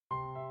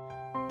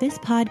This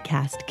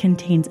podcast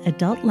contains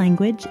adult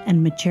language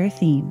and mature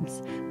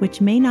themes, which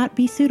may not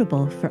be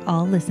suitable for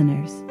all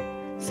listeners.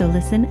 So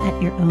listen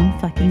at your own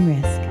fucking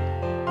risk.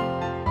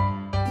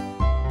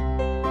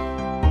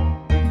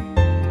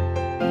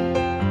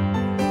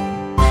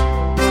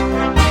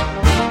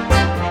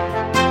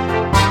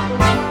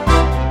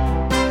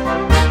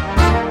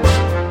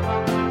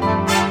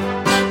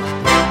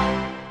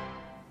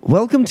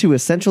 Welcome to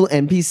Essential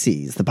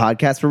NPCs, the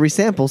podcast where we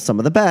sample some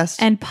of the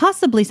best And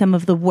possibly some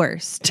of the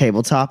worst.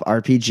 tabletop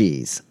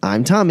RPGs.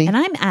 I'm Tommy. And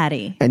I'm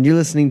Addie. And you're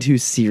listening to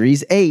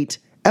Series 8,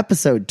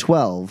 Episode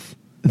 12,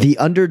 The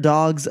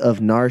Underdogs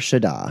of Nar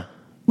Shaddaa.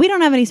 We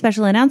don't have any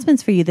special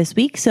announcements for you this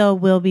week, so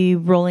we'll be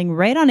rolling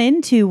right on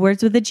into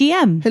Words with the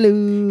GM. Hello.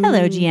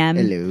 Hello, GM.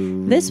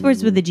 Hello. This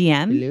Words with the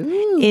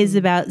GM is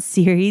about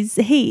Series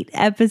 8,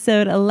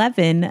 Episode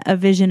 11, A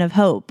Vision of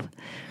Hope.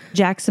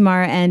 Jack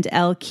Samar and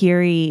El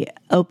Kiri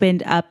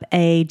opened up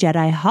a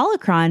Jedi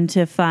holocron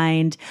to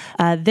find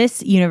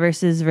this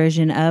universe's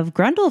version of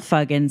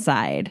Grundlefug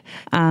inside,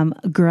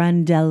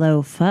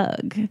 Grundello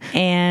Fug.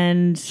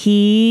 And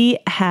he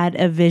had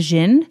a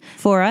vision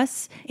for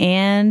us,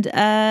 and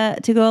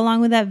to go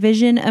along with that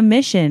vision, a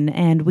mission.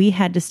 And we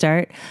had to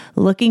start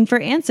looking for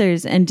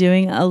answers and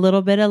doing a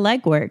little bit of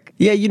legwork.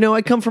 Yeah, you know,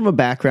 I come from a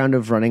background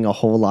of running a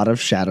whole lot of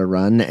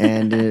Shadowrun,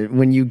 and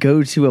when you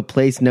go to a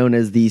place known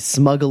as the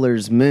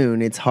Smuggler's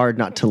Moon, it's hard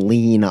not to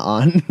lean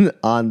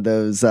on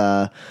those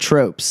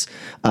tropes.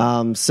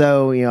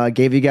 So, you know, I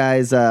gave you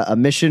guys a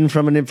mission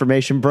from an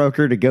information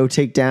broker to go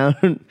take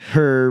down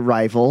her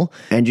rival,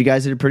 and you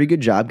guys did a pretty good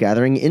job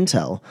gathering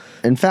intel.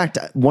 In fact,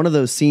 one of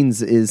those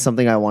scenes is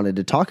something I wanted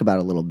to talk about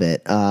a little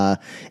bit.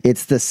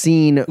 It's the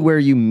scene where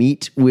you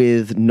meet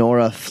with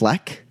Nora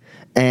Fleck,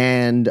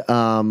 and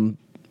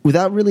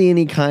without really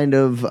any kind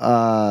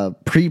of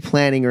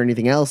pre-planning or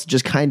anything else,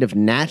 just kind of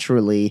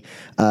naturally,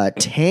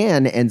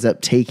 Tan ends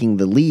up taking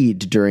the lead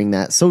during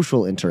that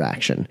social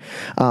interaction,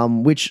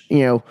 which, you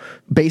know,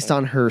 based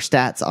on her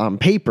stats on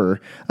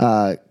paper,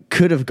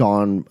 could have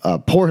gone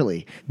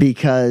poorly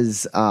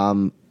because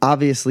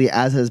obviously,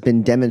 as has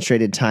been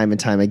demonstrated time and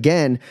time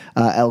again,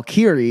 El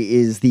Kiri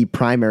is the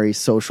primary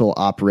social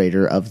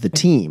operator of the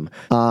team.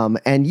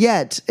 And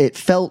yet, it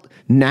felt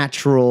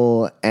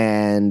natural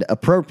and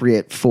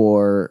appropriate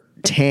for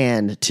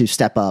Tan to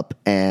step up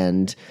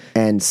and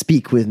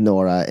speak with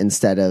Nora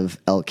instead of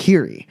El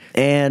Kiri.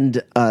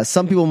 And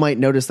some people might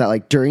notice that,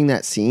 like, during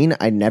that scene,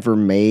 I never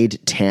made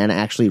Tan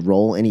actually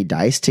roll any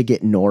dice to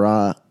get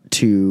Nora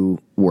to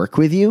work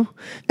with you,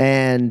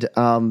 and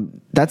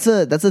that's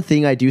a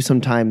thing I do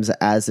sometimes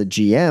as a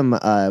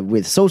GM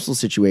with social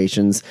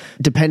situations,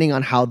 depending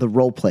on how the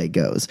role play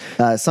goes.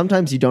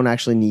 Sometimes you don't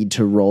actually need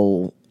to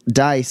roll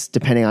dice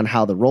depending on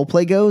how the role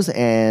play goes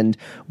and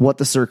what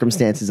the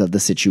circumstances of the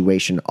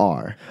situation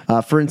are.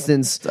 For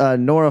instance,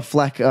 Nora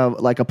Fleck,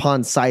 like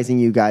upon sizing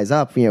you guys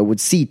up, you know, would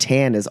see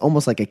Tan as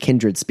almost like a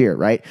kindred spirit,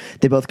 right?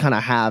 They both kind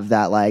of have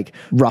that like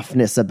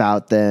roughness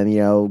about them, you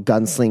know,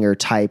 gunslinger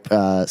type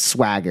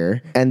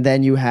swagger. And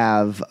then you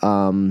have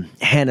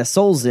Hannah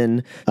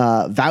Solzin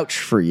vouch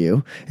for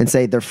you and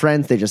say they're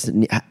friends. They just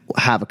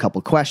have a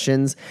couple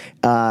questions,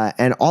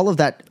 and all of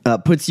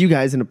that puts you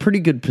guys in a pretty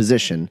good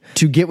position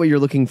to get what you're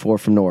looking for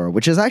from Nora,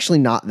 which is actually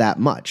not that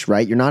much,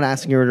 right? You're not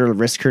asking her to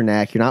risk her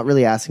neck. You're not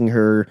really asking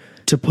her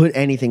to put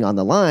anything on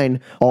the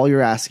line. All you're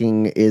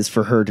asking is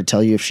for her to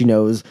tell you if she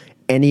knows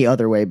any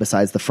other way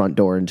besides the front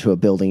door into a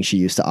building she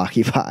used to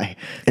occupy.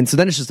 And so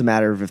then it's just a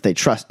matter of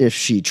if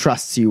she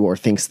trusts you or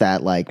thinks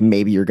that like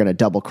maybe you're going to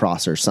double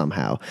cross her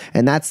somehow.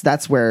 And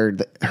that's where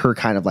her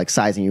kind of like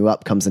sizing you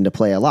up comes into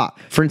play a lot.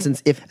 For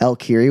instance, if El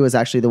Kiri was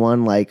actually the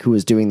one like who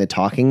was doing the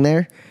talking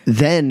there,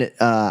 then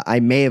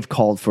I may have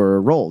called for a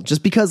roll,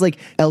 just because like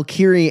El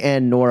Kiri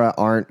and Nora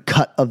aren't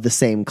cut of the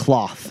same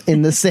cloth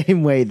in the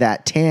same way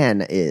that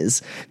Tan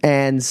is.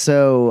 And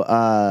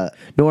so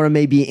Nora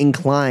may be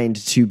inclined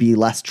to be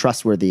less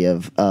trustworthy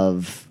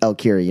of El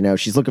Kiri. You know,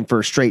 she's looking for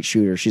a straight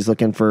shooter. She's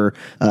looking for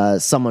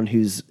someone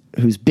who's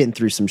been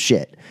through some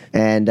shit,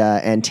 and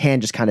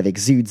Tan just kind of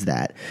exudes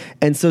that.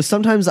 And so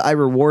sometimes I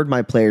reward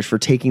my players for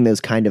taking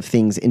those kind of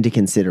things into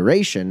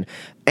consideration,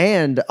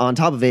 and on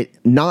top of it,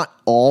 not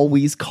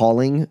always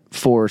calling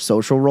for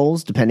social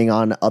roles, depending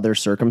on other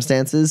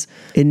circumstances,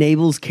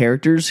 enables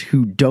characters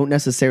who don't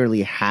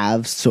necessarily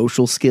have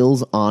social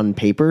skills on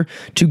paper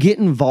to get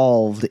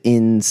involved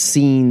in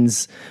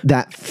scenes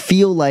that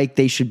feel like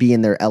they should be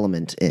in their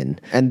element in.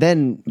 And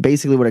then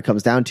basically what it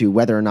comes down to,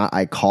 whether or not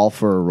I call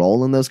for a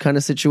role in those kind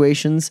of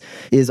situations,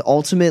 is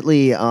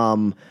ultimately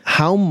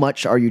how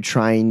much are you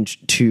trying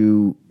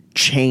to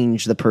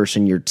change the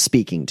person you're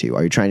speaking to?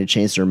 Are you trying to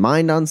change their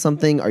mind on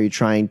something? Are you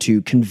trying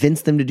to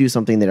convince them to do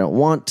something they don't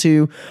want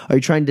to? Are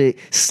you trying to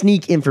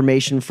sneak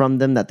information from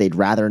them that they'd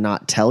rather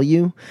not tell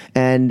you?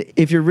 And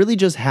if you're really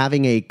just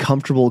having a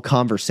comfortable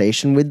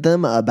conversation with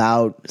them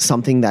about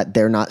something that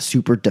they're not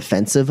super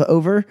defensive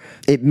over,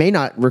 it may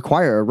not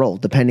require a roll,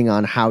 depending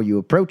on how you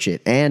approach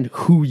it and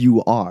who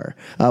you are,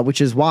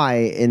 which is why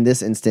in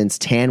this instance,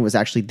 Tan was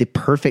actually the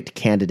perfect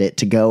candidate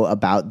to go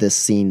about this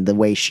scene the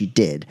way she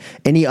did.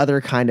 Any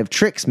other kind of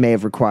tricks may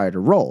have required a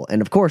roll.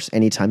 And of course,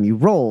 anytime you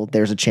roll,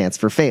 there's a chance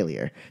for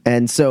failure.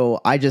 And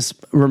so I just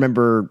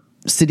remember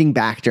sitting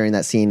back during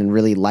that scene and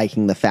really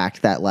liking the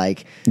fact that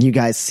like you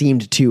guys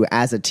seemed to,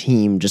 as a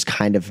team, just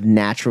kind of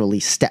naturally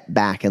step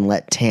back and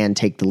let Tan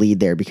take the lead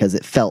there because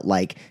it felt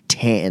like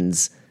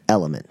Tan's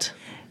element.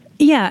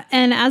 Yeah,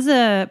 and as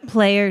a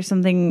player,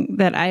 something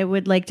that I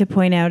would like to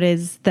point out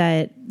is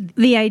that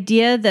the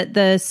idea that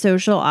the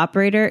social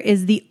operator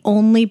is the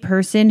only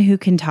person who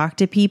can talk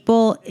to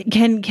people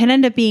can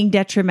end up being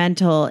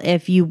detrimental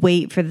if you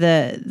wait for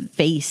the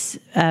face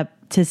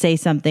to say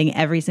something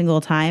every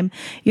single time.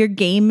 Your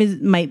game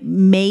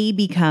may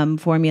become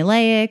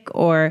formulaic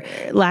or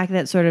lack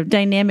that sort of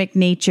dynamic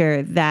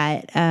nature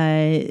that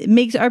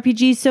makes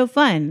RPGs so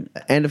fun.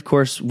 And of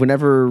course,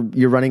 whenever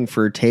you're running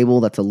for a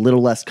table that's a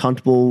little less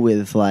comfortable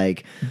with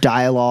like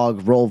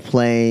dialogue, role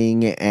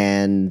playing,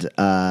 and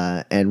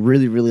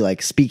really, really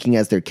like speaking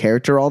as their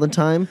character all the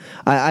time,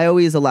 I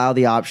always allow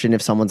the option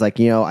if someone's like,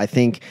 I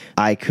think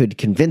I could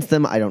convince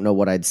them. I don't know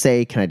what I'd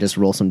say. Can I just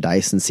roll some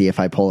dice and see if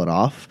I pull it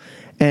off?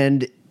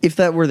 And if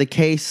that were the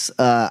case,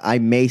 I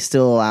may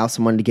still allow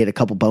someone to get a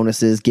couple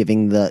bonuses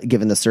given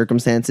the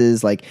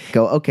circumstances. Like,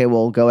 go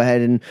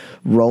ahead and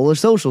roll a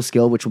social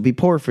skill, which will be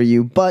poor for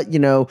you. But,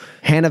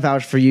 Hannah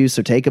vouched for you,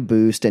 so take a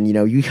boost. And,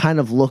 you kind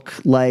of look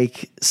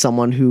like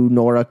someone who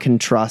Nora can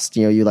trust.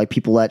 You like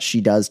people that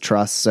she does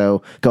trust.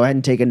 So go ahead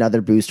and take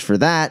another boost for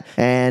that.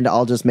 And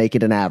I'll just make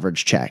it an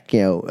average check,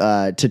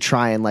 to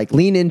try and like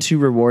lean into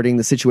rewarding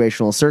the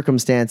situational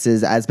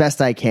circumstances as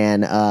best I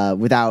can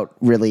without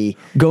really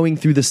going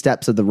through the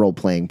steps of the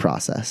role-playing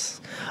process.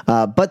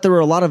 But there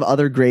were a lot of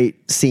other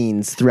great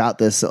scenes throughout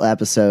this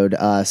episode.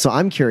 So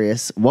I'm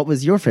curious, what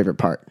was your favorite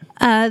part?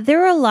 There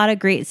were a lot of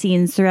great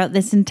scenes throughout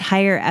this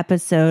entire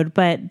episode,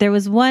 but there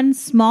was one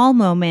small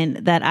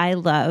moment that I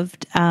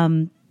loved.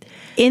 In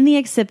the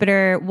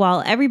Accipiter,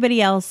 while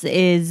everybody else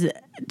is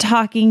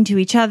talking to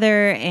each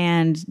other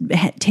and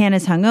Tan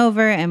is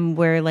hungover and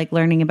we're like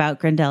learning about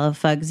Grendella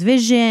Fugg's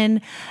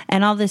vision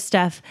and all this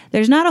stuff,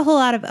 there's not a whole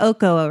lot of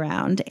Oko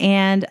around.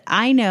 And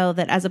I know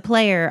that as a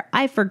player,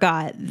 I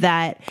forgot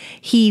that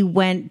he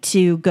went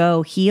to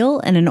go heal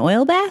in an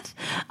oil bath.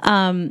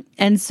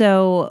 And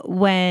so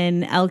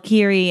when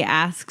Elkiri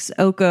asks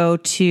Oko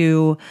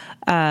to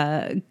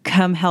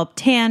come help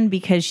Tan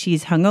because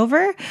she's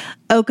hungover,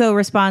 Oko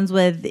responds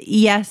with,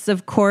 yes,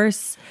 of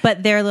course,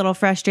 but they're a little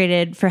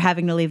frustrated for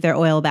having to leave their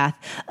oil bath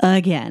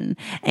again.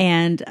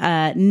 And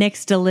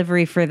Nick's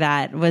delivery for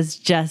that was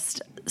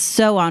just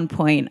so on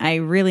point. I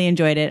really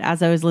enjoyed it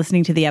as I was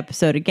listening to the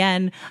episode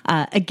again.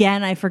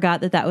 I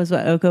forgot that was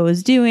what Oko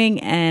was doing,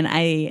 and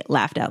I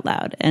laughed out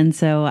loud. And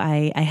so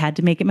I had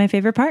to make it my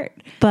favorite part.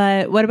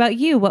 But what about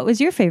you? What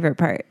was your favorite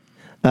part?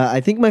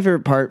 I think my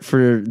favorite part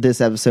for this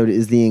episode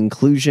is the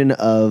inclusion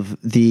of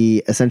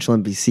the essential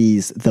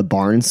NPCs, the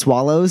Barn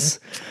Swallows.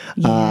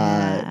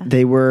 Yeah.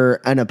 They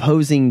were an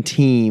opposing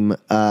team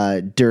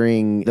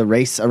during the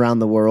race around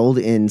the world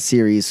in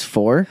Series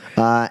 4.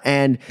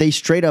 And they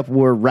straight up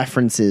were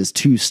references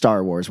to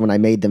Star Wars when I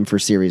made them for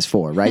Series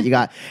 4, right? You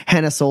got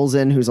Hannah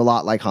Solzhen, who's a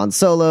lot like Han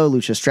Solo,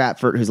 Lucia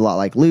Stratford, who's a lot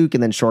like Luke,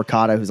 and then Shor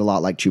Kata, who's a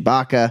lot like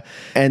Chewbacca.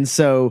 And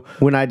so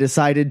when I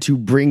decided to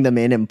bring them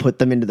in and put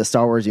them into the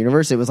Star Wars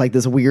universe, it was like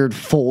this weird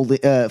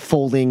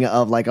folding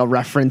of like a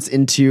reference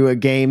into a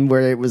game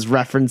where it was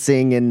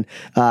referencing,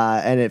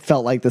 and it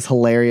felt like this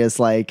hilarious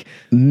like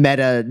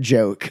meta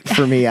joke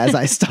for me as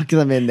I stuck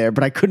them in there,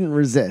 but I couldn't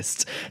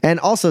resist. And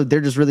also they're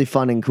just really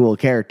fun and cool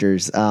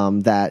characters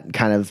that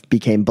kind of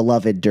became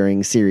beloved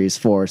during Series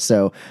 4.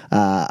 So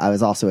I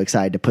was also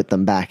excited to put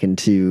them back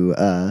into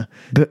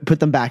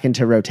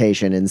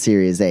rotation in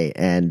Series 8.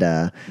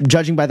 And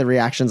judging by the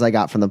reactions I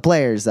got from the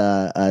players,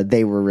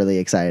 they were really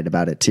excited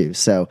about it too.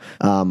 So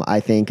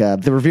I think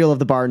the reveal of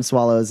the Barn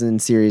Swallows in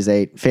Series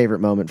 8, favorite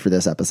moment for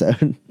this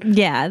episode.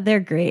 Yeah, they're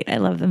great. I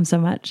love them so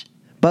much.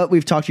 But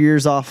we've talked your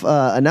ears off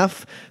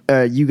enough.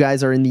 You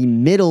guys are in the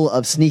middle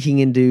of sneaking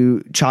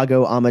into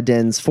Chago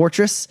Amaden's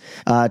fortress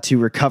to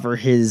recover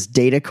his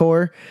data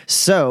core.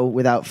 So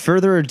without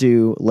further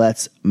ado,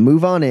 let's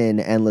move on in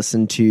and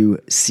listen to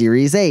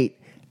Series 8,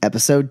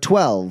 Episode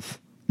 12,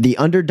 The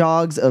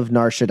Underdogs of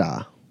Nar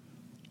Shaddaa.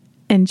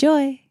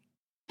 Enjoy.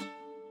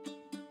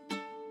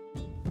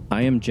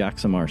 I am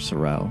Jaxamar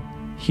Sorrel,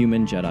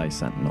 human Jedi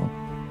Sentinel.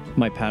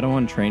 My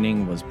Padawan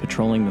training was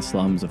patrolling the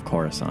slums of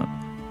Coruscant,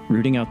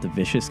 rooting out the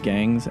vicious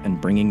gangs and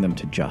bringing them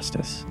to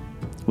justice.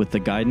 With the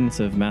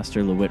guidance of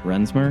Master LeWitt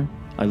Rensmer,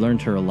 I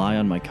learned to rely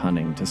on my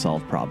cunning to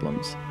solve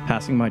problems,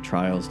 passing my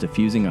trials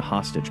defusing a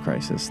hostage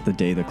crisis the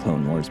day the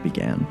Clone Wars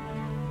began.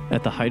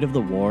 At the height of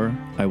the war,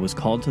 I was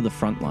called to the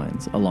front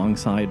lines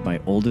alongside my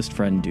oldest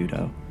friend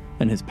Dudo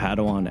and his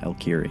Padawan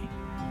Elkiri.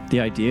 The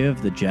idea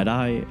of the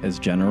Jedi as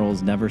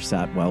generals never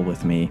sat well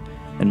with me,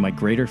 and my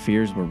greater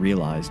fears were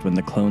realized when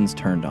the clones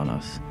turned on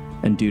us,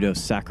 and Dudo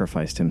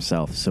sacrificed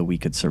himself so we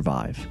could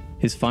survive.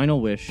 His final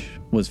wish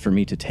was for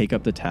me to take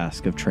up the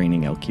task of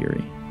training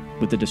Elkiri.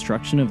 With the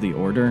destruction of the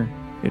Order,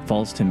 it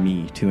falls to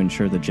me to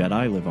ensure the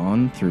Jedi live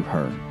on through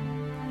her.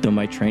 Though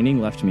my training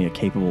left me a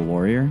capable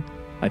warrior,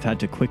 I've had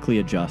to quickly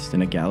adjust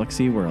in a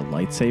galaxy where a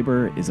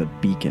lightsaber is a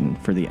beacon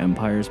for the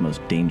Empire's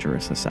most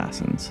dangerous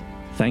assassins.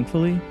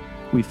 Thankfully,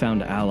 we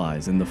found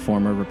allies in the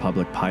former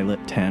Republic pilot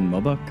Tan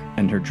Mobuk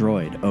and her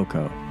droid,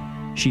 Oko.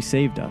 She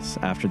saved us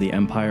after the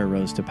Empire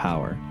rose to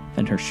power,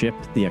 and her ship,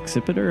 the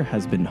Accipiter,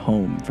 has been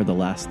home for the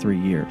last 3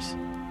 years.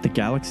 The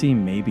galaxy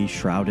may be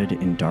shrouded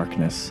in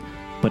darkness,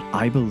 but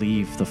I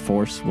believe the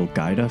Force will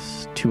guide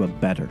us to a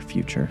better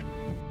future.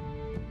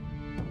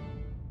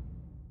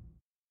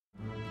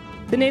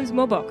 The name's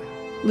Mobuk,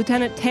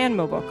 Lieutenant Tan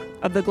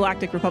Mobuk of the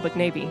Galactic Republic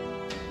Navy.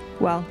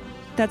 Well,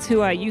 that's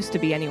who I used to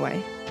be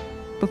anyway.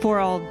 Before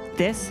all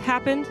this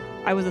happened,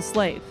 I was a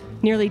slave,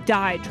 nearly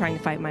died trying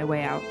to fight my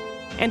way out.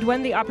 And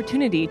when the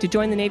opportunity to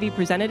join the Navy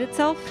presented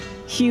itself,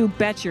 you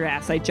bet your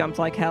ass I jumped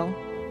like hell.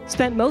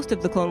 Spent most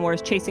of the Clone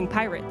Wars chasing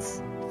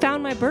pirates.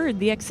 Found my bird,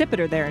 the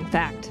Accipiter, there, in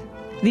fact.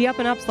 The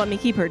Up-and-Ups let me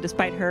keep her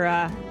despite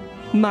her,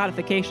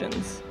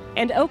 modifications.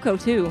 And Oko,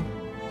 too.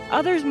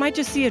 Others might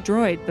just see a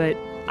droid, but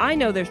I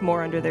know there's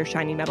more under their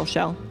shiny metal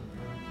shell.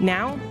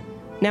 Now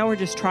we're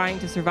just trying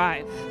to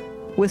survive.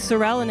 With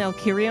Sorel and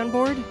El-Kiri on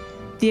board,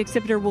 the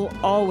Accipiter will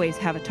always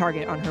have a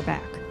target on her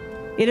back.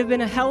 It'd have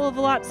been a hell of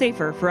a lot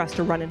safer for us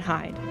to run and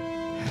hide.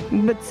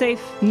 But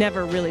safe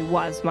never really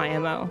was my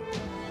MO.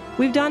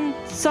 We've done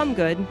some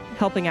good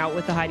helping out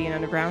with the Hydian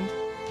Underground.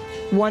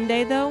 One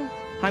day, though,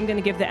 I'm going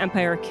to give the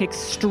Empire a kick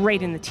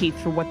straight in the teeth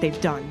for what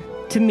they've done.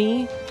 To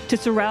me, to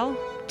Sorel,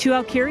 to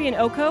El-Kiri and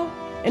Oko,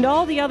 and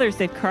all the others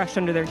they've crushed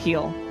under their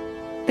heel.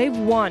 They've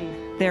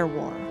won their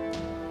war,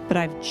 but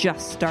I've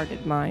just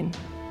started mine.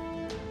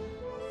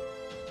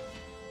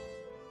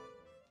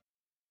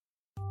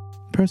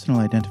 Personal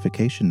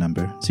identification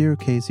number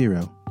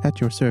 0K0, at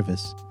your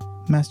service.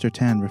 Master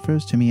Tan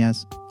refers to me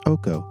as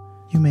Oko.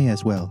 You may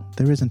as well,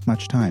 there isn't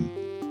much time.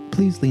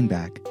 Please lean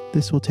back,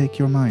 this will take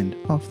your mind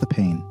off the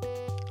pain.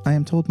 I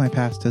am told my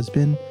past has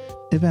been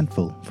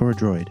eventful for a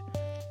droid.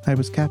 I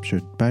was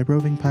captured by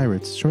roving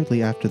pirates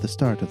shortly after the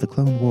start of the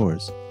Clone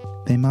Wars.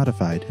 They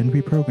modified and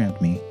reprogrammed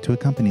me to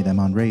accompany them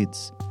on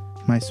raids.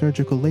 My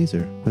surgical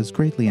laser was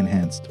greatly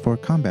enhanced for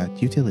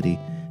combat utility,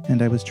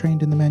 and I was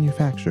trained in the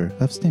manufacture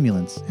of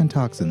stimulants and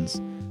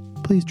toxins.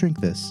 Please drink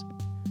this.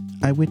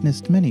 I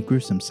witnessed many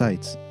gruesome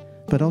sights,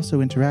 but also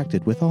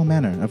interacted with all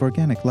manner of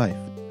organic life,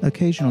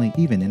 occasionally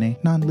even in a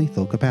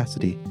non-lethal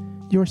capacity.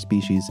 Your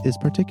species is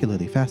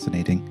particularly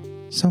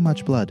fascinating. So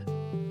much blood.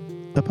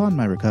 Upon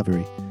my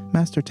recovery,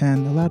 Master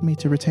Tan allowed me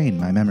to retain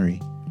my memory.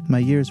 My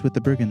years with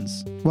the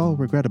brigands, while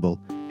regrettable,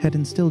 had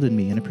instilled in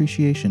me an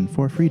appreciation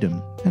for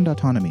freedom and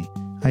autonomy,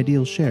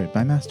 ideals shared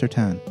by Master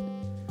Tan.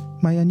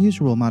 My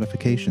unusual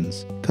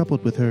modifications,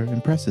 coupled with her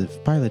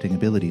impressive piloting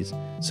abilities,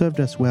 served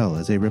us well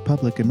as a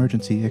Republic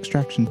emergency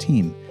extraction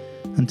team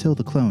until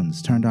the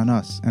clones turned on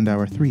us and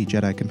our 3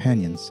 Jedi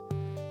companions.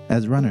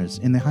 As runners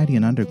in the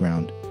Hydian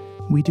Underground,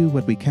 we do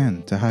what we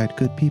can to hide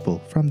good people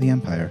from the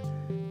Empire,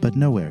 but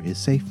nowhere is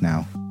safe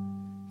now.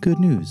 Good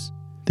news,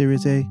 there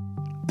is a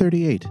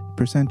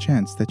 38%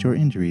 chance that your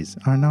injuries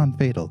are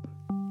non-fatal.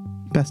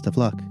 Best of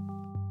luck.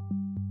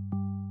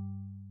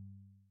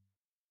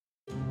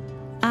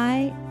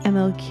 I am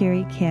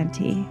El-Kiri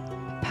Canty,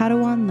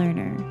 Padawan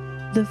learner.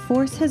 The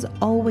Force has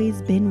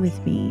always been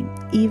with me,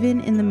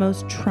 even in the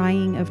most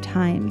trying of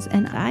times,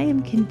 and I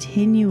am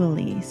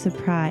continually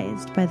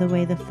surprised by the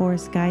way the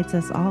Force guides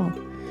us all.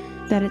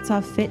 That it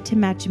saw fit to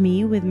match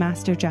me with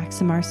Master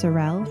Jaxamar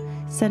Sorel,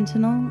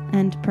 Sentinel,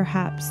 and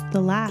perhaps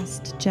the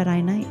last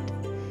Jedi Knight.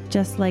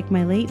 Just like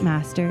my late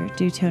master,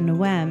 Duto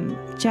Nuem,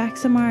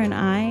 Jaxamar and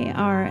I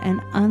are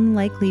an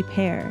unlikely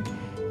pair.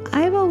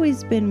 I've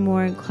always been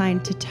more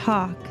inclined to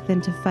talk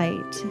than to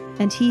fight,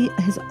 and he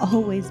has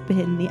always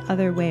been the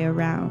other way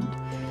around.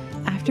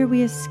 After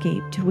we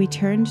escaped, we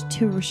turned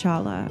to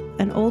Rashala,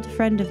 an old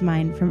friend of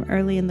mine from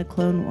early in the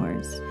Clone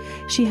Wars.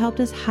 She helped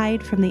us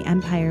hide from the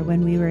Empire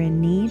when we were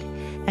in need,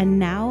 and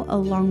now,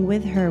 along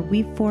with her,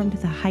 we formed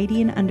the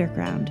Hydian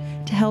Underground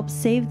to help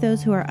save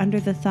those who are under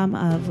the thumb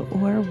of,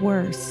 or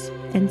worse,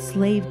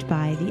 enslaved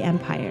by the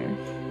Empire.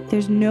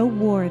 There's no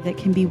war that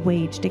can be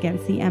waged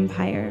against the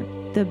Empire.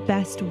 The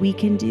best we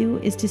can do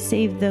is to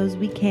save those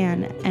we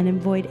can and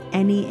avoid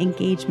any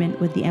engagement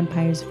with the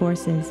Empire's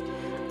forces.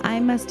 I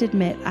must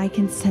admit, I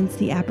can sense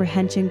the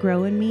apprehension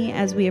grow in me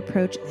as we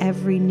approach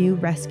every new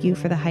rescue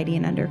for the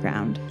Hydian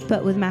Underground.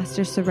 But with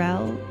Master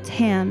Sorel,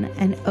 Tan,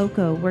 and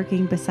Oko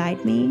working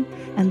beside me,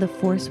 and the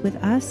Force with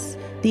us,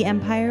 the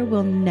Empire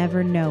will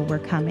never know we're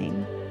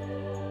coming.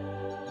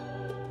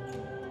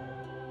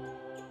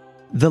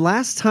 The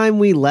last time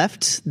we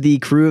left the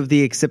crew of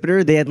the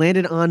Accipiter, they had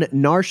landed on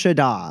Nar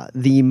Shaddaa,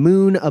 the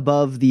moon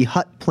above the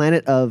Hutt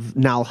planet of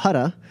Nal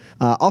Hutta,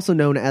 also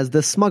known as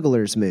the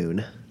Smuggler's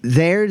Moon.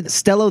 There,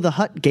 Stello the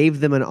Hutt gave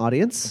them an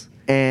audience,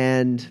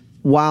 and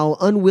while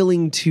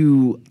unwilling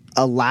to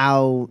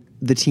allow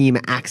the team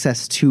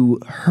access to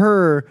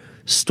her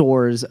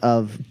stores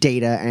of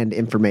data and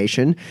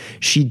information,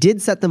 she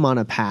did set them on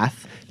a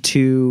path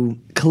to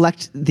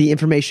collect the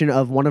information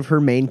of one of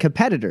her main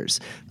competitors,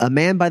 a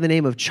man by the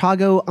name of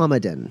Chago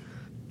Amadin.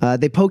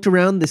 They poked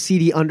around the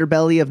seedy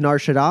underbelly of Nar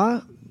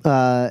Shaddaa,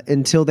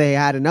 until they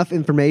had enough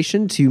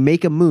information to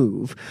make a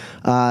move,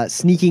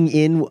 sneaking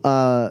in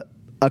a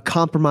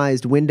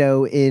compromised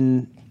window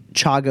in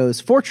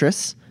Chago's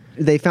fortress.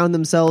 They found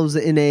themselves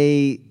in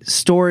a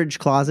storage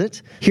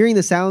closet, hearing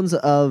the sounds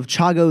of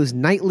Chago's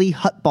nightly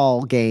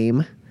hutball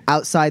game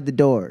outside the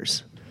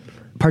doors.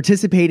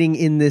 Participating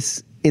in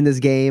this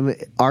game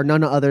are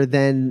none other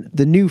than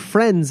the new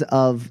friends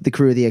of the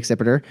crew of the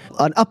Excipitor,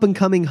 an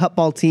up-and-coming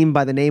hutball team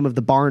by the name of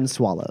the Barn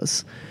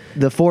Swallows.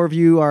 The four of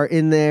you are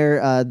in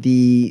there.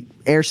 The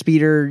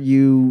airspeeder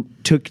you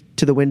took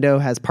to the window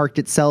has parked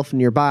itself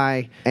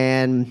nearby,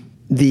 and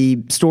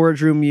the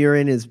storage room you're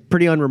in is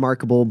pretty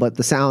unremarkable, but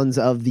the sounds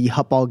of the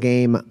hutball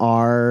game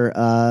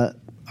are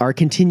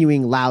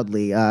continuing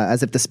loudly,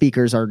 as if the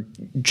speakers are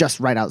just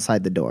right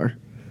outside the door.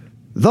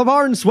 The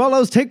Barn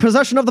Swallows take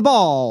possession of the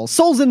ball.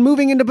 Solzen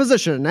moving into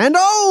position. And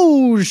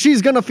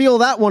she's going to feel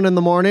that one in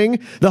the morning.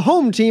 The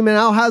home team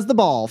now has the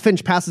ball.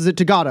 Finch passes it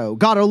to Gatto.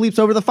 Gatto leaps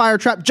over the fire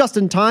trap just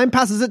in time,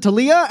 passes it to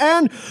Leah,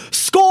 and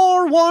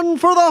score one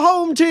for the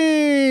home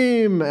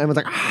team. And it's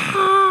like,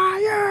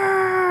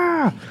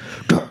 yeah.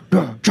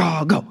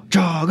 Chago.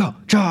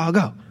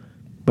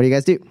 What do you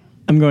guys do?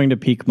 I'm going to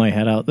peek my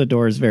head out the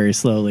doors very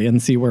slowly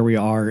and see where we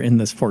are in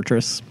this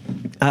fortress.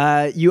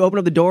 You open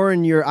up the door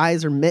and your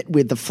eyes are met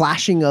with the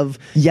flashing of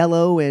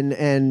yellow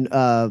and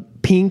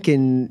pink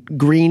and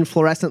green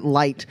fluorescent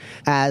light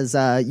as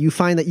you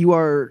find that you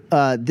are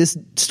this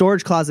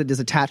storage closet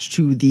is attached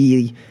to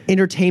the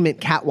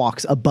entertainment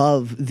catwalks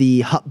above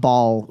the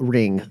hutball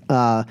ring.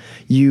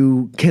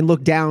 You can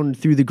look down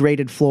through the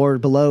grated floor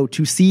below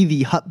to see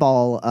the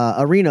hutball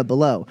arena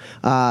below.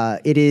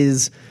 It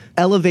is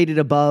elevated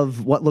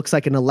above what looks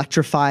like an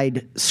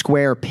electrified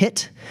square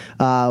pit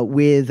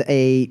with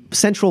a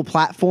central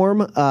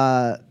platform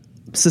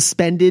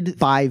suspended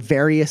by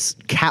various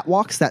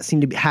catwalks that seem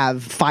to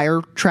have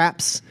fire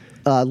traps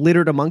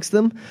littered amongst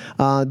them.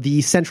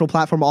 The central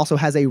platform also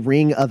has a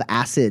ring of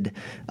acid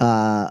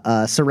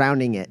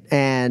surrounding it.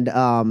 And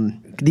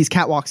these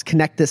catwalks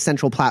connect this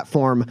central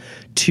platform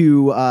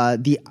to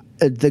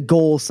the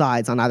goal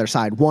sides on either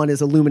side. One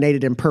is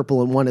illuminated in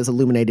purple and one is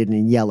illuminated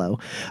in yellow.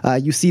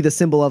 You see the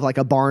symbol of like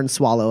a barn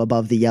swallow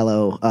above the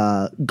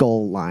yellow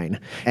goal line,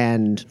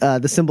 and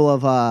the symbol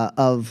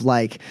of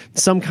like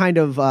some kind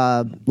of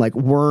like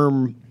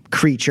worm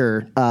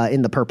creature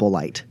in the purple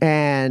light.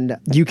 And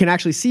you can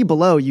actually see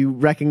below, you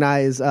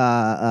recognize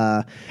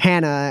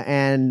Hannah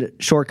and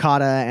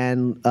Shorkata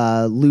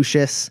and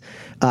Lucius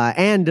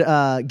and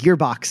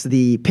Gearbox,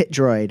 the pit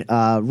droid,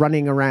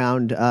 running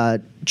around,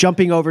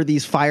 jumping over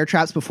these fire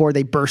traps before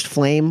they burst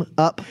flame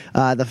up.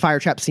 The fire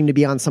traps seem to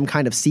be on some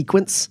kind of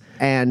sequence,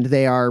 and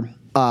they are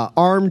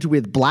armed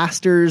with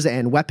blasters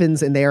and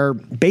weapons, and they are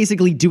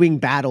basically doing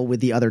battle with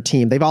the other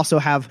team. They also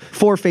have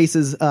four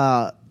faces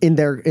in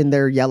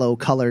their yellow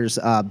colors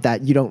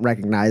that you don't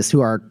recognize,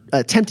 who are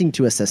attempting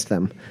to assist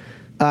them.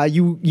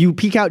 You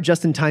peek out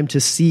just in time to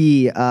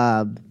see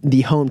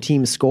the home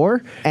team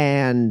score,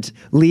 and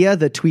Leah,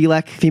 the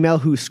Twi'lek female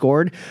who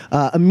scored,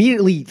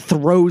 immediately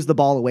throws the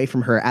ball away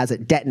from her as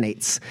it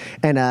detonates,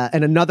 and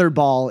another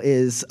ball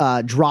is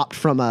dropped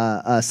from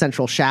a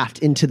central shaft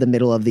into the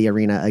middle of the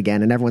arena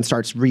again, and everyone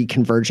starts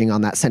reconverging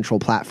on that central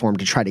platform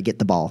to try to get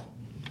the ball.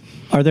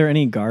 Are there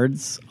any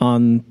guards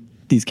on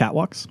these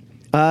catwalks?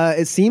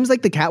 It seems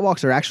like the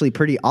catwalks are actually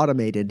pretty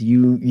automated.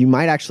 You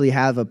might actually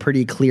have a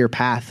pretty clear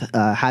path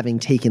having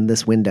taken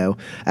this window,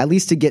 at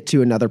least to get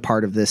to another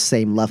part of this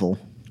same level.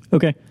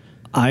 Okay.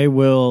 I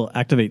will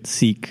activate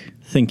Seek,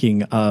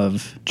 thinking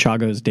of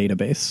Chago's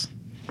database.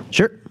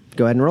 Sure.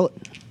 Go ahead and roll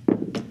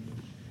it.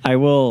 I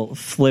will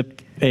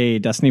flip a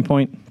destiny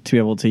point to be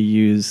able to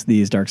use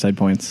these dark side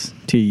points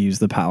to use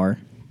the power,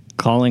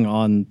 calling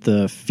on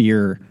the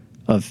fear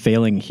of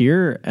failing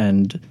here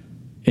and,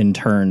 in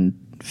turn,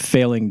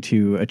 failing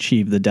to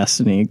achieve the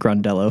destiny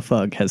Grondello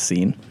Fug has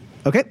seen.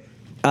 Okay.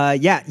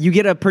 Yeah, you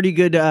get a pretty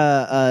good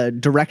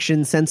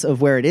direction sense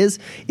of where it is.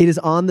 It is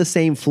on the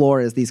same floor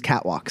as these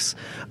catwalks,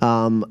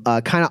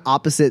 kind of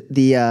opposite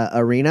the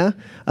arena.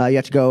 You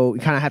have to go, you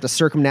kind of have to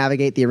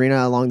circumnavigate the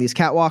arena along these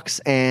catwalks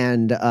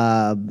and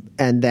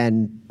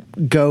then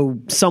go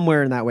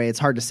somewhere in that way. It's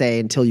hard to say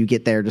until you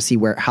get there to see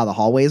how the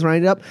hallways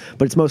lined up,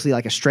 but it's mostly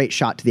like a straight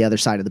shot to the other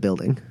side of the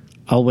building.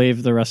 I'll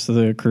wave the rest of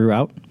the crew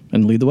out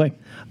and lead the way.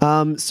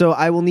 So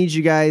I will need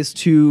you guys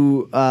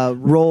to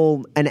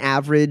roll an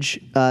average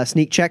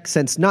sneak check,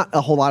 since not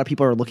a whole lot of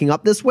people are looking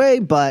up this way,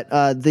 but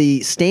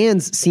the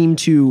stands seem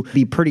to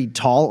be pretty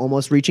tall,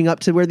 almost reaching up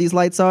to where these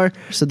lights are.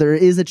 So there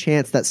is a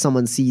chance that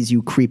someone sees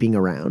you creeping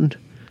around.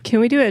 Can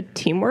we do a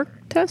teamwork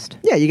test?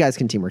 Yeah, you guys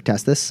can teamwork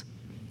test this.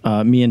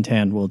 Me and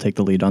Tan will take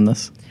the lead on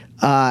this.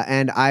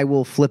 And I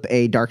will flip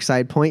a dark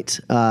side point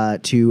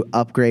to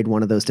upgrade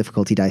one of those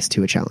difficulty dice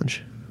to a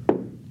challenge.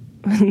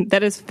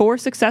 That is 4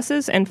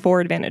 successes and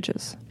 4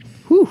 advantages.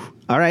 Whew.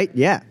 All right,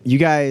 yeah. You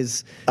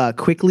guys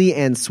quickly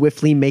and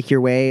swiftly make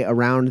your way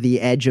around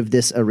the edge of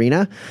this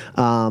arena,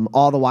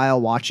 all the while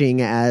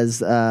watching as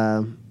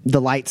the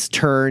lights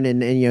turn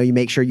and you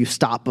make sure you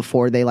stop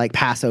before they like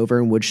pass over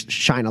and would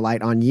shine a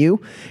light on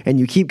you. And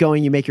you keep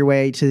going. You make your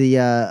way to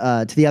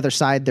the other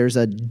side. There's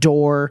a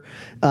door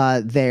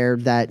there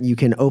that you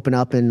can open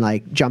up and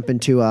like jump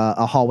into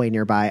a hallway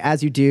nearby.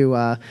 As you do,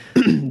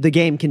 the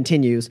game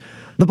continues.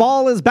 The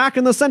ball is back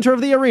in the center of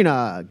the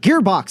arena.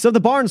 Gearbox of the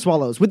Barn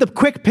Swallows with the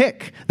quick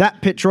pick.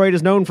 That Pitroid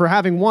is known for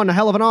having one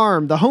hell of an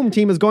arm. The home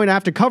team is going to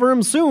have to cover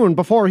him soon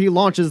before he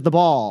launches the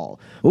ball.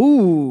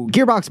 Ooh,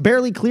 Gearbox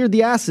barely cleared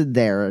the acid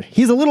there.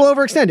 He's a little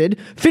overextended.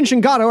 Finch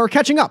and Gato are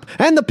catching up,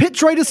 and the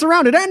Pitroid is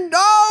surrounded. And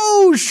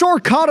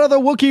Shorkata the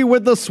Wookiee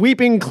with the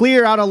sweeping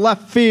clear out of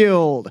left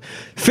field.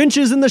 Finch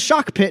is in the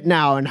shock pit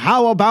now, and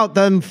how about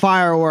them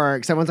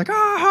fireworks? Everyone's like,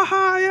 ha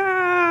ha,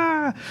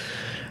 yeah.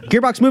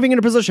 Gearbox moving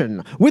into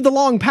position with the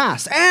long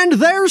pass, and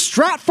there's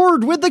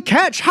Stratford with the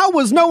catch. How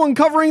was no one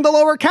covering the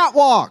lower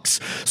catwalks?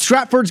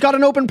 Stratford's got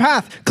an open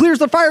path, clears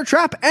the fire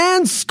trap,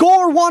 and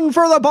score one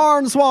for the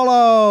Barn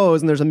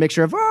Swallows. And there's a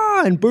mixture of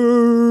and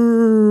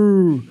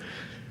boo.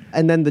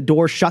 And then the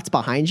door shuts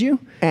behind you,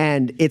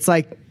 and it's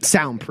like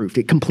soundproofed.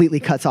 It completely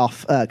cuts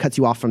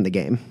you off from the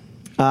game.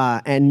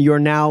 And you're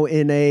now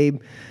in a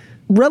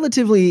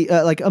relatively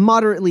like a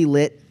moderately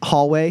lit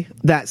hallway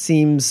that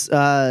seems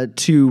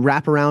to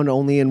wrap around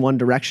only in one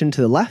direction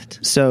to the left.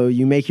 So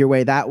you make your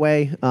way that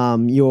way.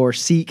 Your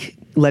Seek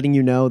letting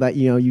you know that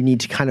you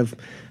need to kind of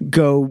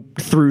go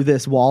through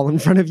this wall in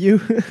front of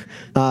you.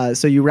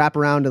 So you wrap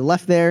around to the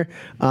left there,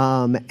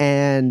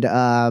 and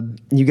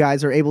you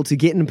guys are able to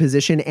get in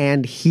position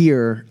and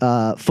hear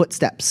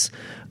footsteps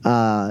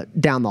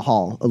down the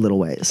hall a little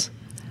ways.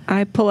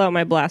 I pull out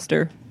my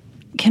blaster.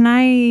 Can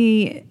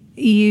I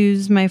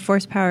use my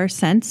force power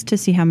sense to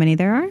see how many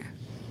there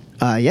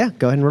are? Yeah,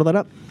 go ahead and roll that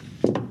up.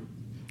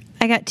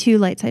 I got 2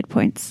 light side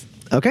points.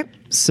 Okay,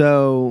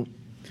 so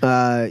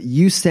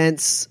you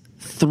sense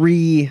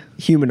 3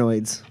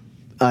 humanoids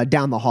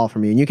down the hall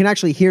from you, and you can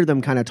actually hear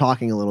them kind of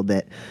talking a little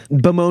bit,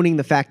 bemoaning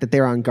the fact that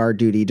they're on guard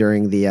duty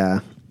during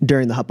the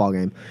Hutball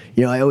game.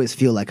 I always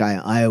feel like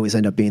I always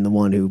end up being the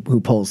one who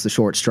pulls the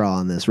short straw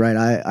on this,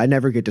 right? I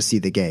never get to see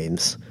the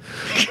games.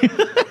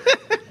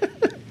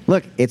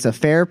 Look, it's a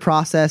fair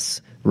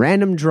process,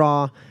 random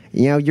draw.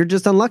 You're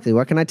just unlucky.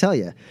 What can I tell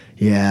you?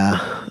 Yeah,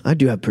 I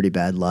do have pretty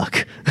bad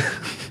luck.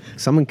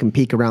 Someone can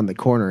peek around the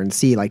corner and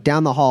see, like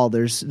down the hall,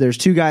 there's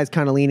 2 guys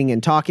kind of leaning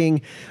and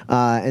talking,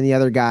 and the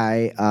other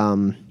guy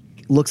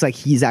looks like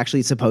he's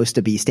actually supposed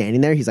to be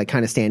standing there. He's like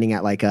kind of standing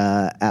at like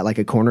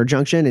a corner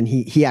junction, and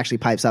he actually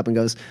pipes up and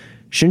goes,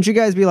 "Shouldn't you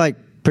guys be like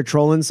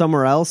patrolling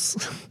somewhere else?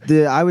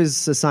 I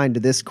was assigned to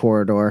this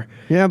corridor."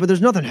 "Yeah, but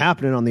there's nothing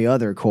happening on the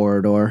other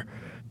corridor."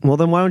 "Well,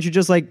 then why don't you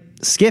just like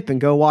skip and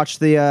go watch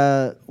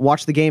the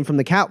game from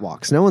the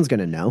catwalks? No one's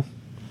gonna know."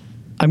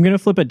 I'm going to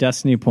flip a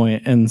destiny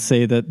point and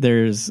say that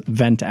there's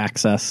vent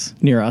access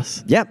near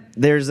us. Yep,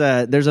 there's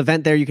a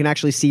vent there. You can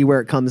actually see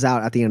where it comes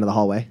out at the end of the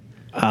hallway.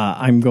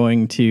 I'm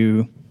going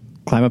to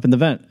climb up in the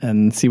vent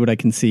and see what I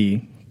can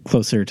see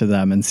closer to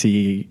them and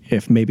see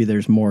if maybe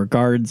there's more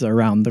guards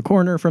around the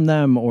corner from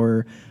them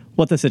or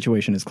what the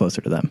situation is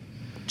closer to them.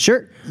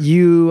 Sure.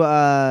 You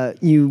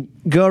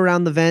go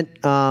around the vent.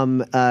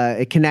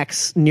 It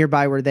connects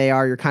nearby where they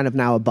are. You're kind of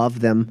now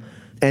above them,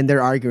 and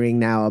they're arguing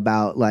now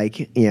about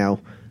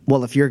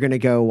well, if you're going to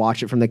go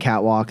watch it from the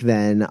catwalk,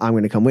 then I'm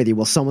going to come with you.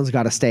 Well, someone's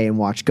got to stay and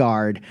watch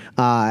guard.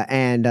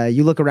 And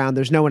you look around.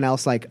 There's no one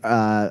else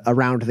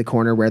around the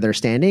corner where they're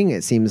standing.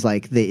 It seems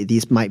like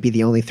these might be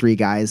the only 3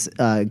 guys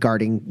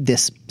guarding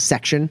this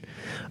section.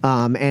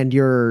 And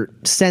your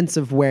sense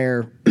of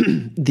where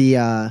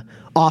the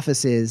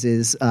office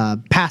is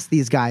past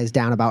these guys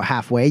down about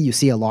halfway. You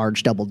see a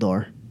large double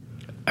door.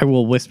 I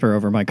will whisper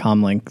over my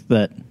comlink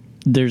that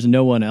there's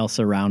no one else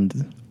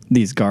around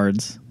these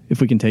guards.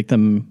 If we can take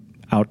them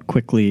out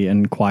quickly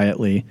and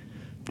quietly,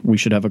 we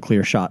should have a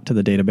clear shot to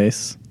the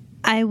database.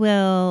 I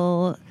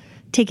will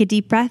take a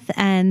deep breath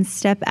and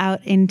step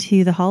out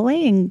into the hallway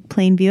in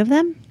plain view of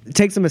them. It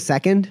takes them a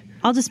second.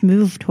 I'll just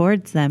move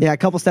towards them. Yeah, a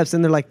couple steps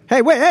in, they're like,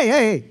 "Hey, wait,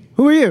 hey,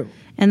 who are you?"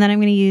 And then I'm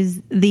going to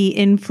use the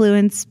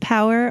influence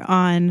power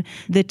on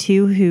the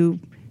 2 who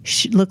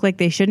look like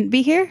they shouldn't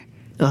be here.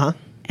 Uh-huh.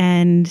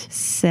 And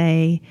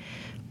say,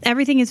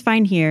 "Everything is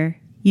fine here.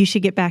 You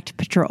should get back to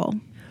patrol."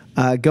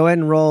 Go ahead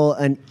and roll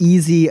an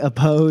easy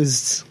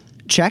opposed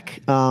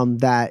check.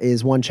 That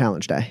is 1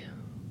 challenge die.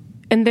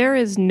 And there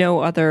is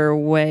no other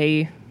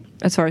way,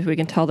 as far as we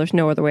can tell, there's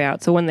no other way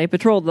out. So when they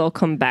patrol, they'll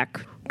come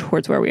back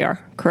towards where we are,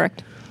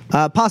 correct?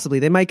 Possibly.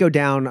 They might go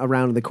down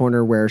around the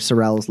corner where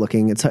Sorrel is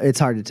looking. It's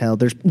hard to tell.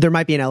 There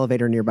might be an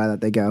elevator nearby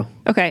that they go.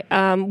 Okay.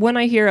 When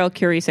I hear El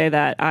Curie say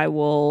that, I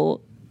will,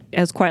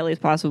 as quietly as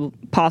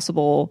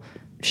possible,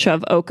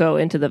 shove Oko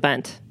into the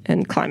vent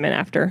and climb in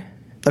after.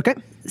 Okay.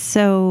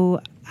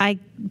 So I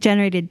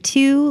generated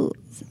 2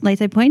 light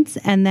side points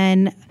and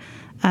then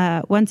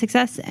 1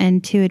 success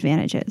and 2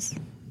 advantages.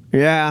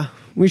 Yeah,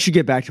 we should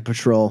get back to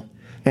patrol.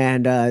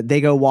 And they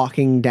go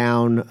walking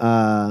down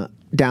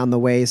the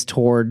ways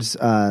towards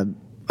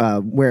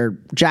where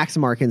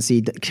Jaxamar can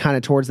see, kind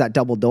of towards that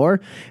double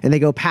door, and they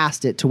go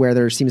past it to where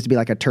there seems to be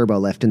like a turbo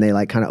lift, and they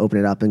like kind of open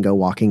it up and go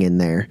walking in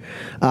there.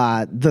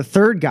 The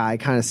third guy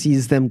kind of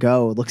sees them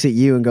go, looks at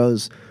you and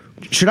goes,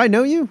 "Should I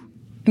know you?"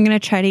 I'm going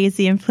to try to use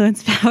the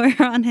influence power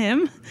on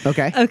him.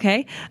 Okay.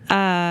 Okay.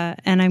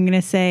 And I'm going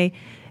to say,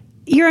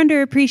 "You're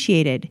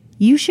underappreciated.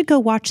 You should go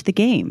watch the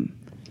game."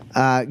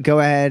 Go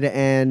ahead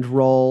and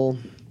roll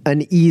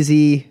an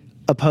easy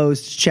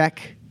opposed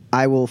check.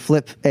 I will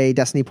flip a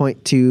destiny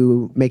point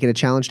to make it a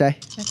challenge die.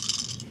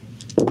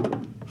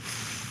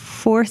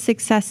 4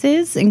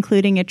 successes,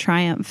 including a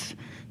triumph,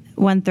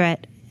 1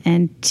 threat,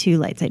 and 2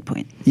 light side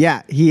points.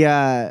 Yeah, he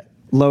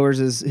lowers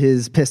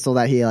his pistol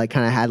that he like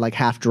kind of had like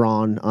half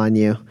drawn on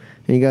you,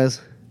 and he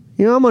goes,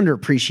 "You know, I'm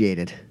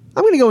underappreciated.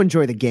 I'm going to go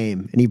enjoy the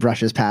game." And he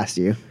brushes past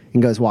you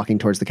and goes walking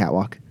towards the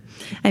catwalk.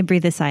 I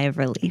breathe a sigh of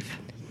relief.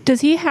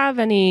 Does he have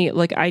any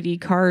like ID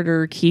card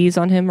or keys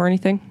on him or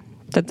anything?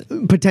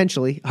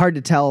 Potentially. Hard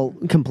to tell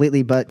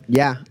completely, but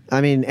yeah.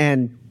 I mean,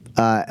 and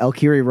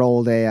Elkiri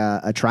rolled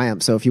a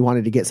triumph, so if you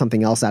wanted to get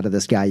something else out of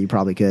this guy, you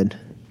probably could.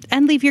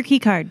 And leave your key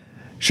card.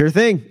 Sure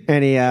thing.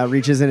 And he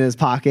reaches in his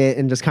pocket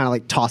and just kind of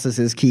like tosses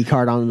his key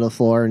card onto the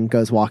floor and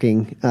goes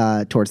walking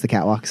towards the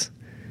catwalks.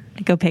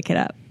 I go pick it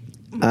up.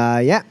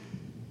 Yeah.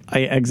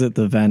 I exit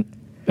the vent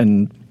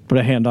and put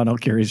a hand on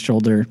Elkiri's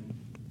shoulder.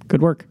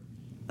 Good work.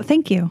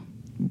 Thank you.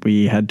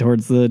 We head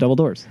towards the double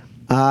doors.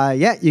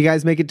 Yeah, you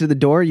guys make it to the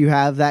door. You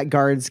have that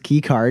guard's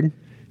key card,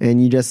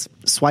 and you just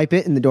swipe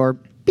it, and the door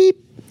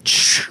beep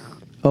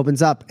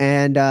opens up,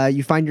 and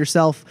you find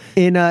yourself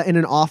in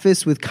an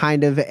office with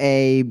kind of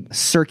a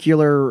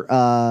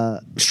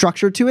circular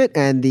structure to it,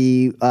 and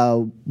the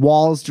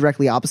walls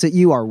directly opposite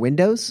you are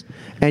windows,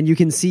 and you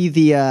can see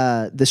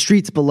the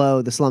streets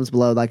below, the slums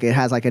below. Like it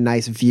has like a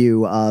nice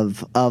view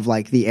of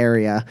like the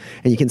area,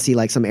 and you can see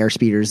like some air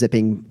speeders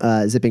zipping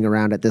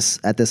around at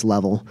this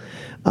level,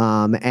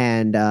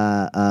 and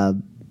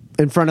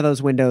in front of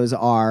those windows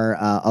are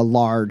a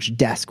large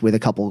desk with a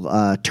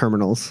couple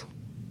terminals,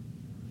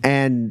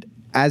 and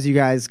as you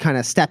guys kind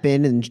of step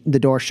in and the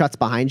door shuts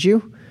behind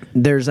you,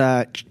 there's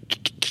a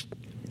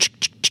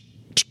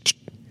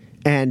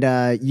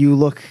and you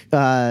look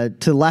to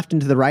the left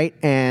and to the right,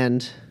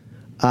 and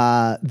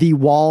the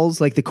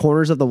walls, like the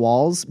corners of the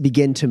walls,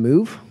 begin to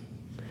move.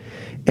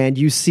 And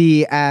you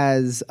see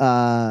as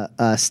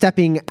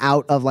stepping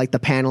out of like the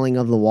paneling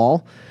of the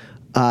wall,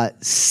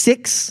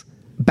 6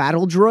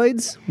 battle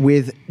droids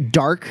with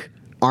dark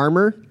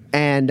armor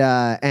and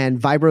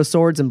vibro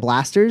swords and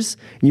blasters.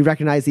 And you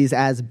recognize these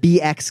as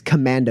BX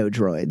commando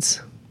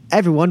droids.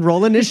 Everyone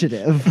roll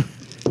initiative.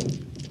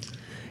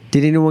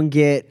 Did anyone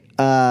get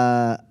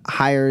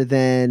higher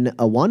than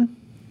a 1?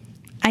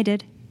 I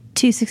did.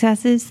 2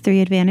 successes,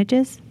 3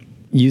 advantages.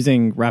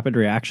 Using rapid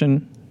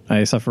reaction,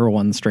 I suffer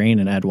 1 strain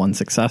and add 1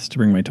 success to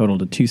bring my total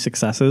to 2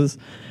 successes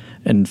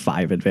and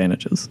 5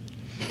 advantages.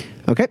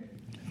 Okay.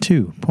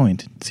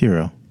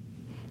 2.0.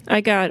 I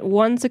got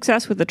 1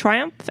 success with the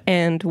triumph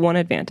and 1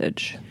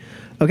 advantage.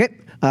 Okay.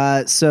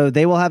 So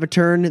they will have a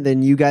turn,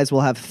 then you guys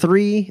will have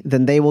 3,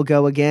 then they will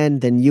go again,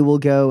 then you will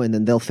go, and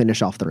then they'll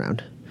finish off the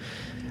round.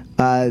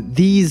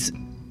 These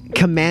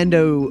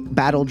commando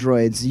battle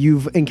droids,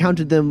 you've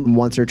encountered them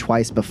once or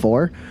twice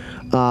before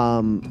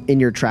in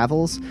your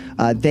travels.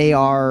 They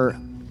are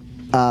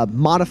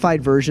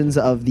modified versions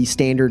of the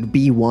standard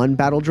B1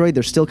 battle droid.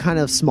 They're still kind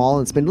of small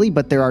and spindly,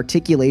 but their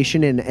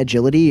articulation and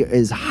agility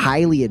is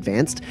highly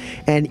advanced.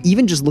 And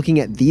even just looking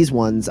at these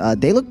ones,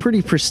 they look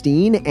pretty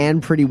pristine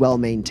and pretty well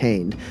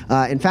maintained.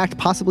 In fact,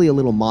 possibly a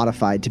little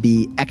modified to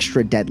be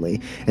extra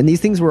deadly. And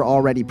these things were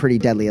already pretty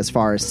deadly as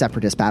far as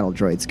separatist battle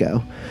droids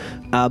go.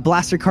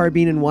 Blaster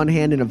carbine in one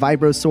hand and a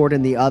vibro sword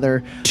in the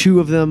other. The two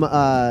of them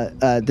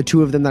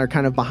that are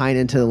kind of behind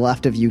and to the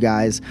left of you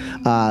guys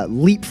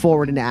leap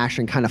forward into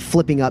action, kind of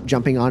flipping up,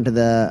 jumping onto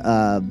the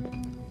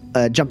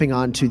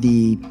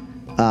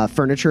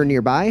furniture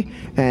nearby,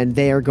 and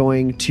they are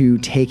going to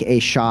take a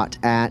shot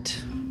at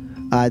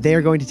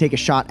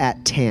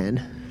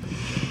Tan.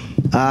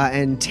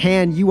 And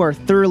Tan, you are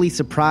thoroughly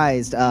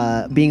surprised,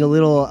 being a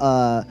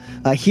little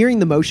hearing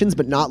the motions,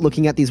 but not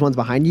looking at these ones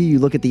behind you. You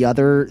look at the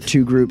other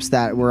 2 groups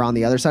that were on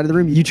the other side of the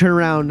room. You turn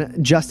around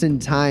just in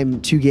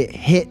time to get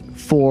hit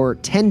for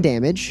 10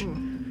 damage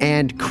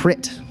and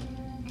crit.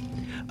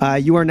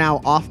 You are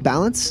now off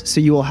balance, so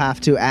you will have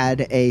to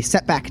add a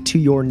setback to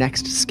your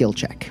next skill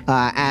check.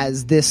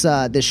 As these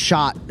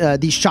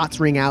shots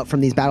ring out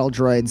from these battle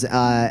droids,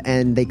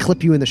 and they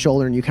clip you in the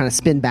shoulder, and you kind of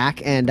spin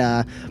back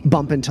and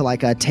bump into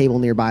like a table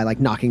nearby, like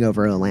knocking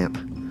over a lamp.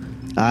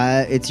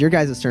 It's your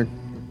guys' turn.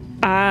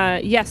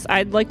 Yes,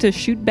 I'd like to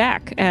shoot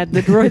back at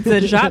the droids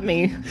that shot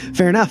me.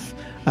 Fair enough.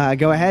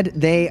 Go ahead.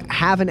 They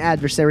have an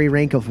adversary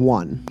rank of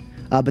 1,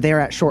 but they are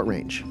at short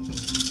range.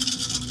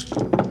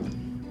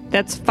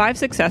 That's 5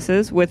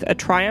 successes with a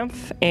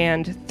triumph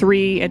and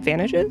 3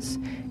 advantages,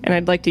 and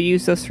I'd like to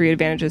use those 3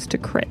 advantages to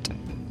crit.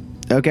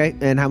 Okay,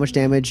 and how much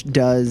damage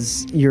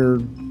does your...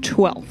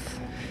 12.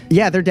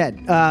 Yeah, they're dead.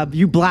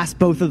 You blast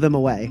both of them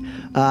away.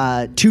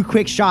 2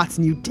 quick shots,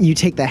 and you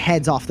take the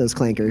heads off those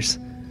clankers.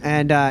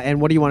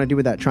 And what do you want to do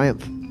with that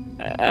triumph?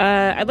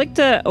 I'd like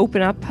to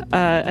open up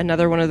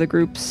another one of the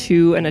groups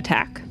to an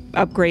attack,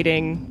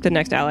 upgrading the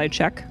next allied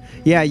check.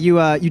 Yeah,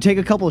 you take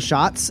a couple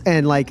shots,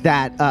 and like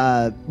that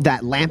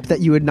lamp that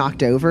you had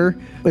knocked over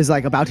was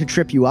like about to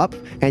trip you up,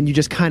 and you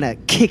just kind of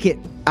kick it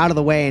out of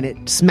the way, and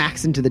it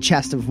smacks into the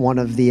chest of one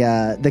of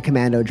the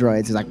commando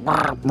droids. He's like,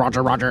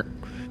 Roger, Roger.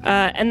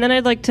 And then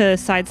I'd like to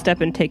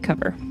sidestep and take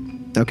cover.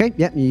 Okay,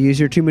 yeah, you use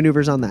your 2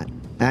 maneuvers on that,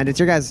 and it's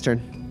your guys'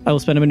 turn. I will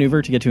spend a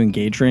maneuver to get to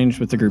engage range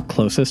with the group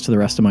closest to the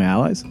rest of my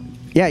allies.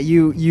 Yeah,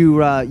 you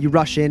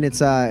rush in. It's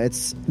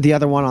the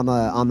other one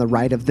on the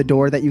right of the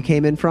door that you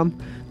came in from.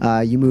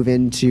 You move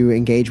in to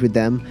engage with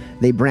them.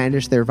 They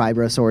brandish their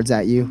vibro swords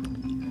at you.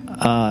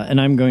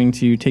 And I'm going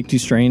to take 2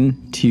 strain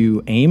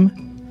to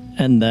aim,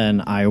 and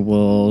then I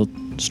will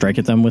strike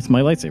at them with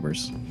my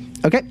lightsabers.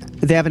 Okay.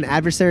 They have an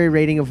adversary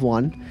rating of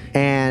 1,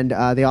 and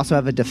they also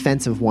have a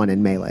defense of 1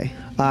 in melee.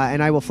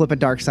 And I will flip a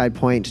dark side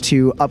point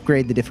to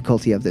upgrade the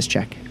difficulty of this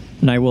check.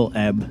 And I will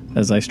ebb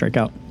as I strike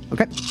out.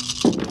 Okay.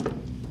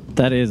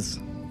 That is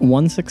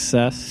 1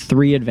 success,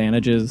 3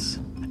 advantages,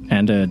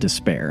 and a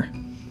despair.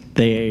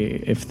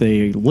 If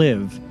they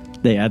live,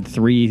 they add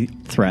 3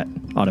 threat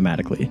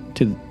automatically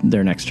to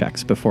their next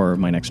checks before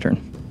my next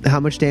turn. How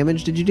much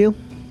damage did you deal?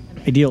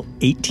 I deal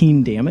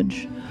 18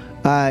 damage.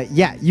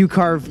 Yeah, you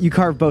carve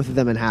both of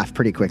them in half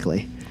pretty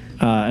quickly.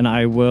 And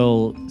I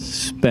will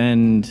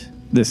spend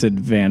this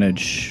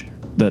advantage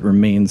that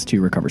remains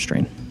to recover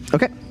strain.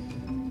 Okay.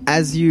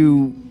 As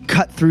you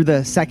cut through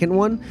the second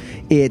one,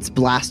 its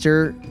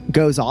blaster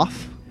goes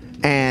off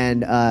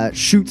and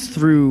shoots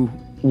through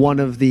one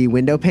of the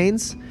window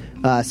panes,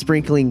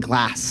 sprinkling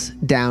glass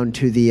down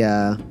to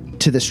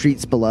the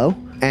streets below.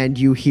 And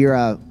you hear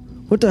a,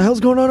 "What the hell's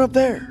going on up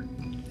there?"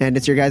 And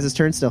it's your guys'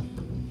 turn still.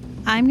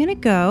 I'm going to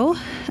go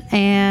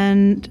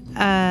and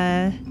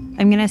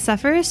I'm going to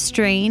suffer a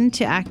strain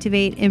to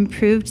activate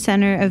Improved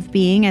Center of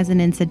Being as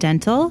an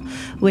incidental,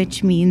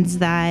 which means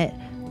that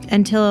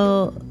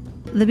until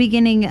the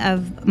beginning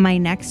of my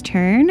next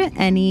turn,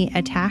 any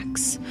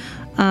attacks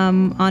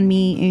on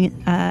me,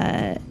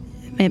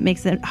 it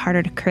makes it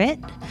harder to crit.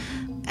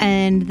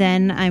 And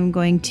then I'm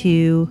going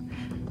to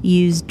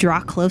use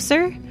Draw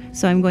Closer.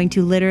 So I'm going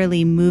to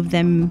literally move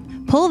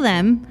them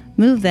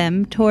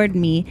toward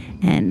me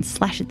and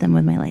slash at them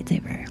with my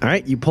lightsaber. All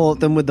right, you pull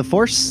at them with the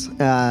force,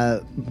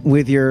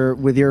 with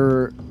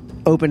your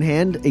open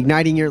hand,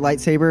 igniting your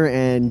lightsaber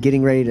and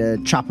getting ready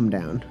to chop them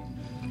down.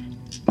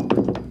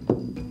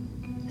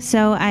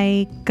 So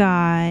I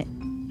got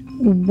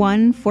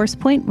 1 force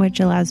point, which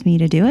allows me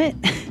to do it,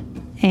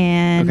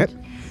 and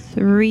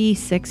 3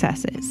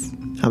 successes.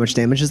 How much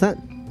damage is that?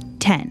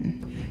 10.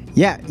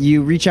 Yeah,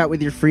 you reach out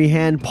with your free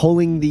hand,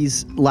 pulling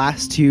these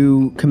last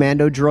 2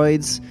 commando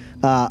droids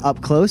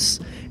up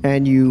close,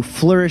 and you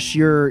flourish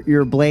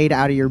your blade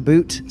out of your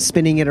boot,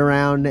 spinning it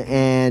around,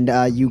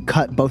 and you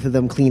cut both of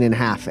them clean in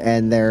half,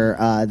 and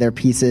their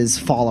pieces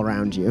fall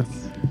around you.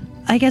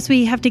 I guess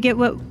we have to get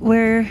what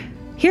we're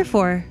here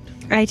for.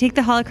 I take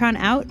the holocron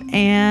out,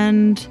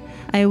 and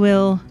I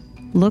will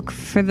look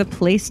for the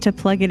place to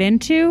plug it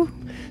into.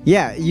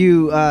 Yeah,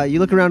 you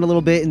look around a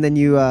little bit, and then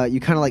you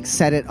kind of like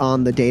set it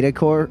on the data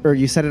core, or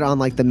you set it on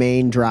like the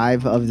main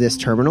drive of this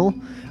terminal,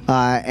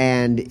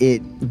 and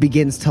it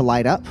begins to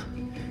light up,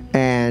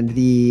 and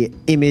the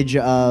image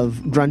of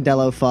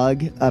Grundello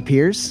Fug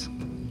appears,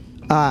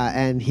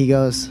 and he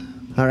goes,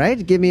 "All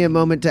right, give me a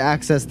moment to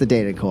access the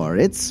data core.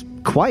 It's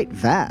quite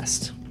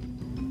vast."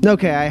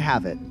 Okay, I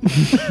have it.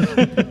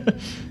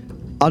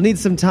 I'll need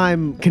some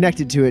time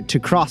connected to it to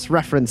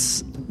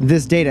cross-reference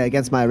this data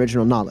against my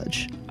original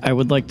knowledge. I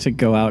would like to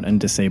go out and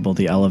disable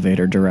the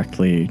elevator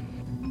directly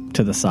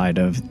to the side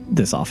of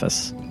this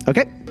office.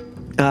 Okay.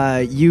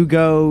 You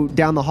go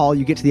down the hall,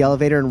 you get to the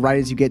elevator, and right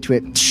as you get to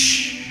it,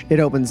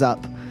 it opens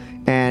up.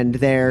 And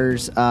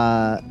there's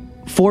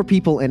 4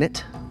 people in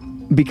it.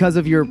 Because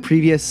of your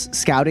previous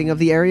scouting of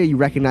the area, you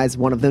recognize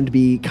one of them to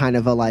be kind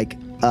of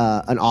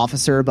an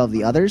officer above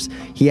the others.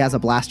 He has a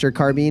blaster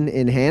carbine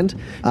in hand,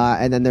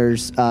 and then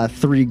there's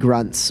 3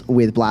 grunts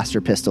with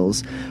blaster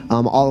pistols,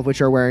 all of which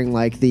are wearing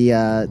like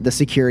the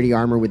security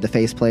armor with the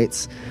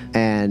faceplates,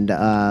 and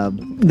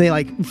they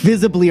like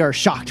visibly are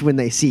shocked when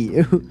they see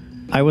you.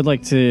 I would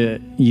like to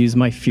use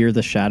my Fear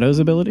the Shadows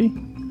ability.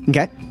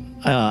 Okay.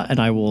 And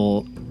I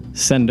will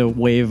send a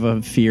wave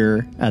of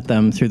fear at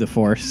them through the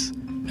Force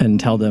and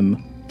tell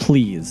them,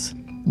 please,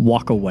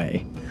 walk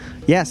away.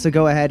 Yeah, so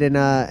go ahead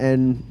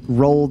and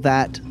roll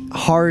that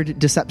hard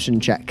deception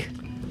check.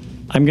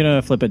 I'm going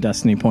to flip a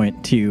destiny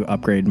point to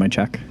upgrade my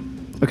check.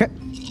 Okay.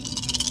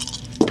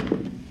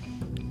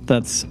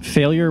 That's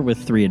failure with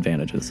 3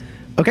 advantages.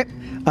 Okay.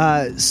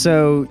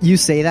 So you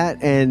say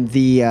that, and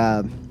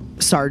the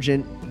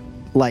sergeant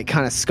like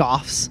kind of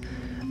scoffs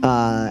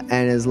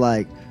and is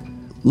like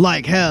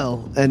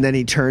hell. And then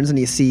he turns and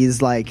he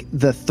sees like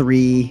the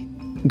 3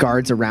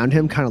 guards around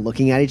him kind of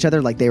looking at each other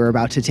like they were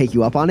about to take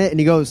you up on it. And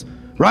he goes,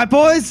 right,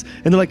 boys?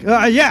 And they're like,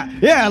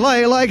 yeah,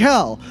 like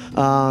hell.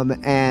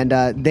 And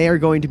they are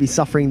going to be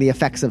suffering the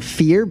effects of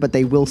fear, but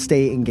they will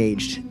stay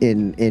engaged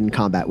in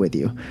combat with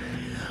you.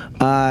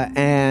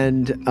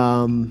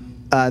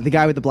 The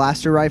guy with the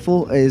blaster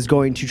rifle is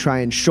going to try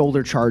and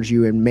shoulder charge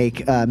you and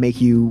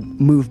make you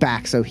move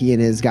back so he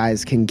and his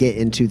guys can get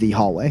into the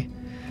hallway.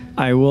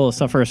 I will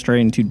suffer a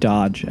strain to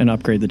dodge and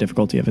upgrade the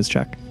difficulty of his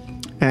check.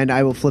 And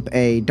I will flip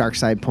a dark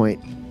side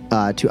point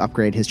to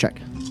upgrade his check.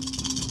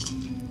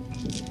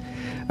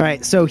 All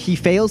right, so he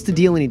fails to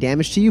deal any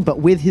damage to you, but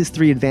with his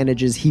 3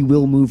 advantages, he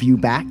will move you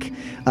back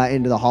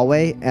into the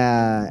hallway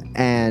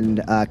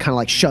and kind of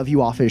like shove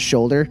you off his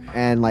shoulder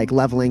and like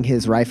leveling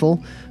his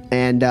rifle.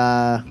 And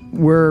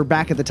we're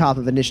back at the top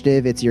of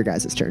initiative. It's your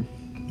guys' turn.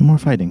 More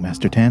fighting,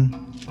 Master Tan.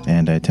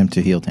 And I attempt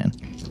to heal Tan.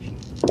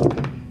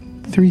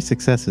 3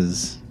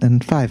 successes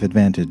and 5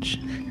 advantage.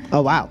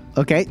 Oh, wow.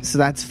 Okay, so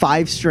that's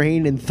 5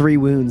 strain and 3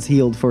 wounds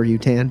healed for you,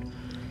 Tan.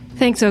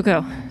 Thanks,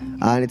 Oko.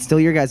 And it's still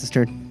your guys'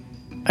 turn.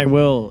 I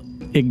will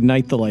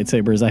ignite the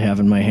lightsabers I have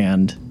in my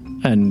hand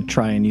and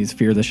try and use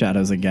Fear the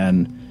Shadows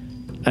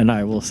again. And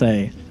I will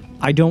say,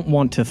 I don't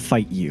want to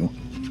fight you.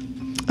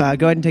 Go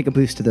ahead and take a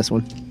boost to this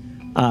one.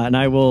 And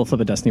I will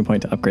flip a destiny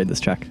point to upgrade this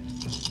check.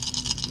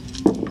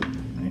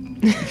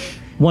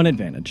 1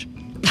 advantage.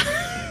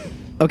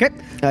 Okay.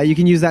 You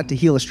can use that to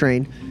heal a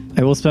strain.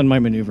 I will spend my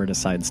maneuver to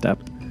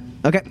sidestep.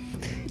 Okay.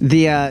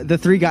 The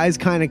 3 guys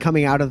kind of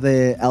coming out of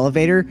the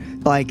elevator,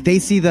 like they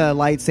see the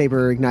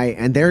lightsaber ignite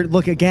and they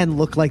look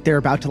like they're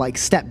about to like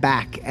step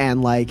back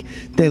and like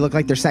they look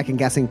like they're second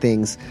guessing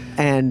things.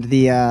 And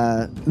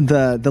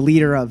the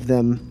leader of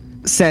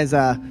them says,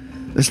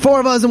 "There's 4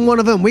 of us and 1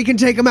 of them. We can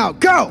take them out.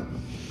 Go!"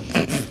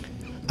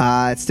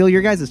 It's still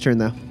your guys' turn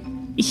though.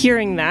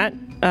 Hearing that,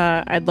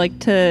 I'd like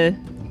to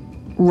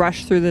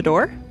rush through the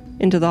door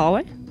into the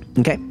hallway.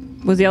 Okay.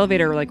 Was the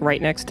elevator like right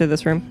next to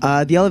this room?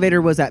 The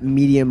elevator was at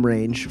medium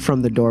range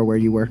from the door where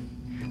you were.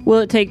 Will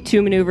it take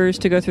 2 maneuvers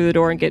to go through the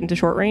door and get into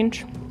short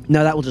range?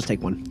 No, that will just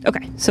take 1.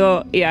 Okay,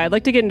 so yeah, I'd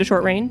like to get into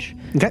short range.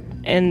 Okay.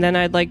 And then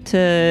I'd like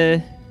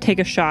to take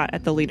a shot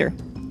at the leader.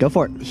 Go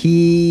for it.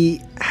 He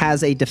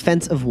has a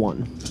defense of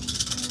 1.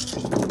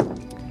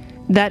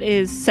 That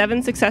is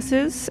 7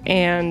 successes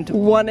and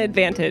 1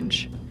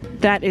 advantage.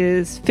 That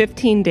is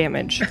 15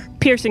 damage.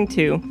 Piercing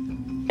 2.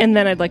 And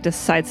then I'd like to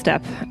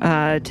sidestep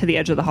to the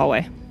edge of the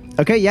hallway.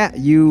 Okay, yeah.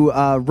 You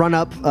run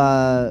up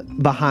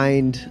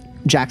behind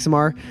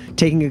Jaxamar,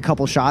 taking a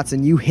couple shots,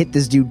 and you hit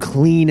this dude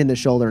clean in the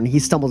shoulder, and he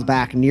stumbles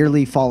back,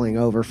 nearly falling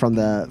over from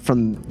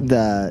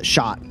the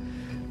shot.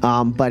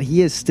 But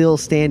he is still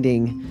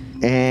standing,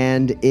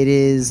 and it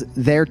is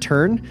their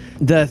turn.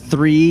 The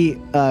 3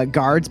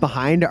 guards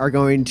behind are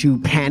going to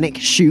panic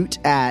shoot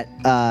at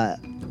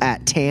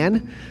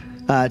Tan,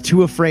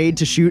 too afraid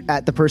to shoot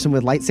at the person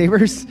with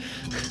lightsabers.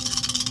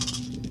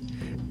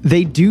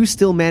 They do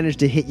still manage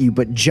to hit you,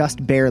 but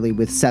just barely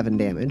with 7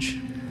 damage.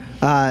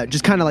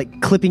 Just kind of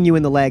like clipping you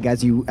in the leg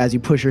as you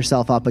push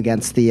yourself up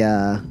against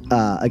the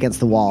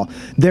wall.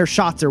 Their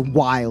shots are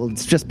wild.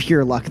 It's just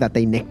pure luck that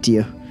they nicked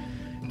you.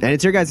 And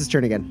it's your guys'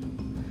 turn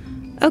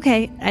again.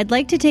 Okay, I'd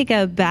like to take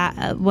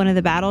one of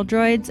the battle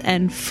droids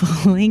and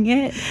fling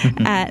it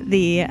at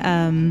the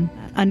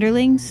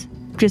underlings.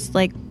 Just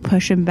like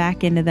push them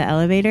back into the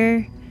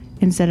elevator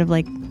instead of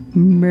like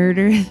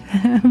murder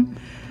them.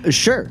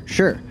 Sure.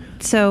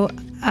 So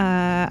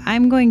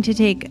I'm going to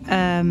take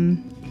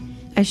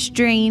a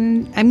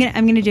strain. I'm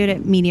gonna do it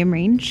at medium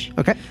range.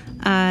 Okay.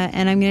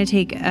 And I'm gonna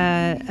take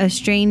a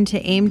strain to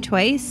aim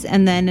twice,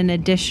 and then an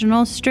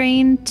additional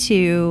strain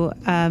to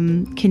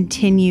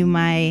continue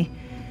my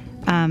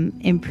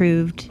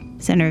improved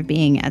center of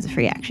being as a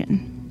free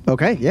action.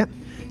 Okay. Yeah.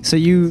 So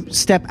you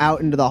step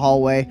out into the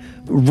hallway,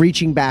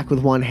 reaching back with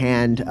one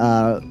hand,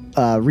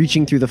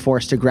 reaching through the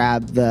force to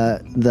grab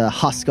the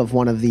husk of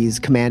one of these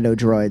commando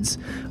droids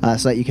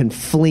so that you can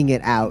fling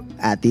it out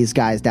at these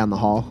guys down the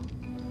hall.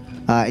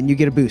 And you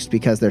get a boost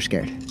because they're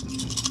scared.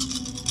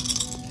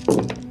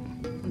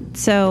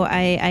 So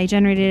I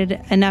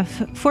generated enough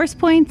force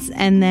points,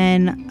 and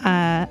then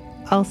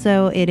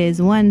also it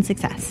is 1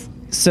 success.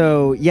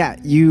 So, yeah,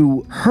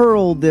 you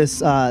hurl this,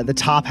 the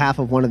top half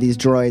of one of these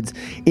droids.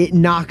 It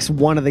knocks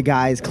one of the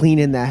guys clean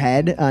in the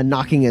head,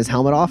 knocking his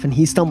helmet off, and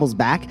he stumbles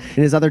back, and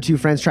his other 2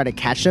 friends try to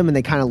catch him, and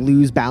they kind of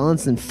lose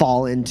balance and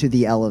fall into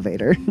the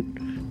elevator.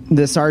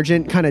 The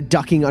sergeant, kind of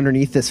ducking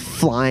underneath this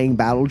flying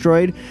battle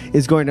droid,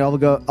 is going to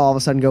all of a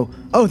sudden go,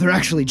 "Oh, they're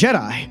actually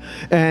Jedi!"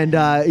 And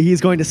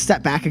he's going to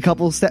step back a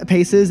couple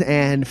paces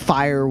and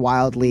fire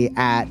wildly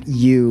at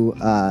you,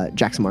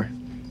 Jaxamar.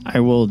 I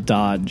will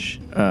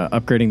dodge,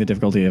 upgrading the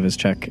difficulty of his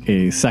check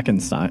a second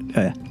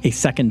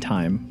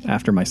time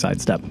after my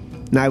sidestep.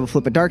 Now I will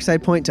flip a dark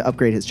side point to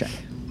upgrade his check.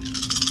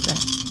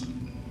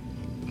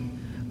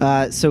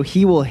 So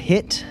he will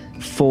hit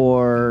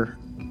for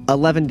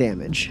 11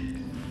 damage.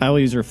 I will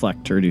use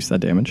Reflect to reduce that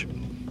damage.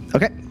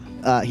 Okay.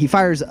 He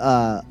fires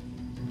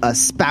a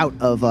spout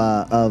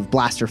of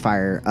blaster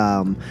fire,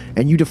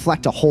 and you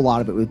deflect a whole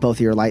lot of it with both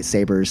of your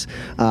lightsabers.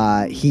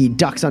 He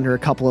ducks under a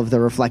couple of the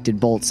reflected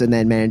bolts and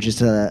then manages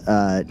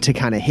to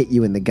kind of hit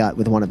you in the gut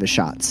with one of his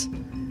shots.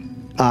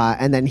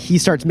 And then he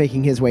starts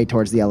making his way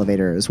towards the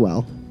elevator as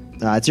well.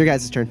 It's your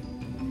guys' turn.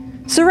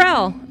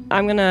 Sorrel,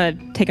 I'm going to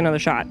take another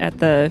shot at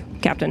the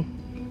captain.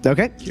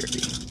 Okay.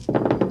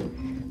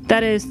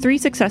 That is 3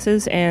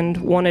 successes and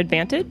 1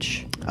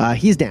 advantage.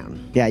 He's down.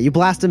 Yeah, you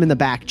blast him in the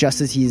back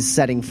just as he's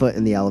setting foot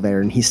in the elevator,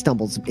 and he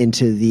stumbles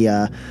into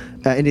the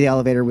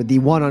elevator with the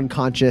one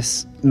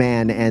unconscious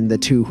man and the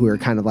 2 who are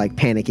kind of like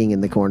panicking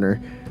in the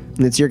corner.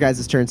 And it's your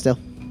guys' turn still.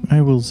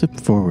 I will zip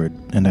forward,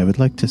 and I would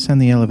like to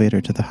send the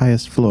elevator to the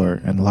highest floor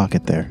and lock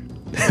it there.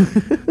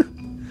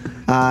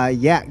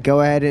 Yeah,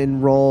 go ahead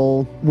and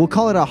roll. We'll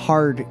call it a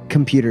hard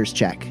computers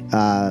check,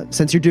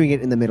 since you're doing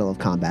it in the middle of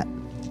combat.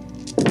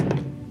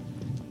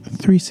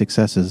 3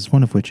 successes,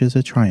 one of which is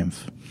a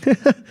triumph.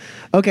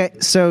 Okay,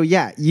 so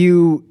yeah,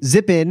 you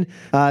zip in.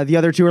 The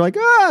other 2 are like,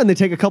 and they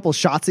take a couple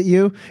shots at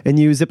you, and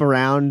you zip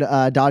around,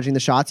 dodging the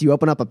shots. You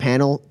open up a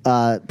panel,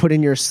 put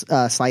in your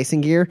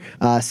slicing gear,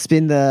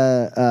 spin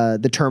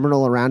the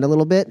terminal around a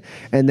little bit,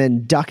 and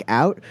then duck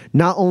out.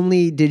 Not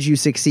only did you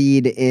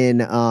succeed in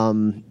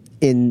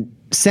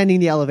sending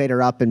the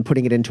elevator up and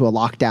putting it into a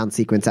lockdown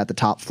sequence at the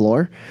top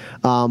floor,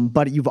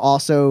 but you've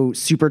also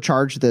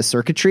supercharged the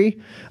circuitry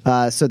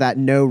so that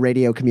no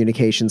radio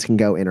communications can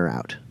go in or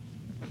out.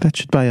 That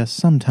should buy us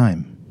some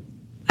time.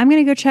 I'm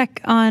going to go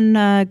check on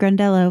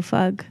Grundello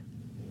Fug.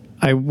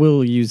 I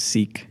will use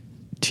Seek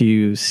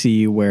to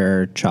see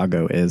where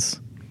Chago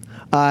is.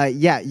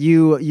 Yeah,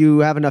 you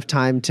have enough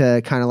time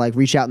to kind of like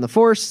reach out in the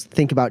Force,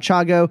 think about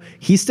Chago.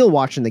 He's still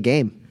watching the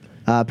game.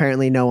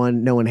 Apparently no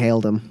one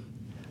hailed him.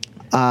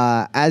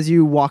 As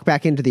you walk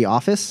back into the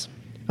office,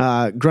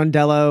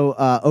 Grundello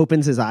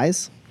opens his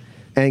eyes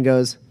and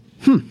goes,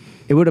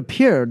 It would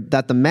appear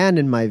that the man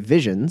in my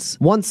visions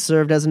once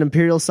served as an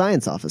Imperial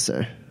science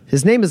officer.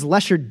 His name is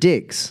Lesher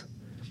Diggs.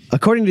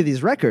 According to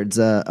these records,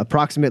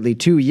 approximately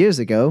 2 years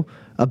ago,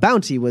 a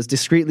bounty was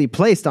discreetly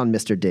placed on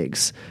Mr.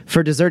 Diggs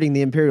for deserting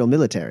the Imperial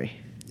military.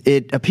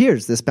 It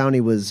appears this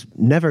bounty was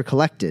never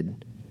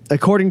collected.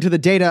 According to the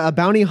data, a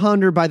bounty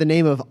hunter by the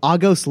name of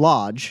Agos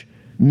Lodge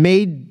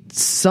made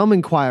some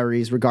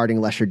inquiries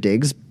regarding Lesher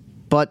Diggs,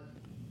 but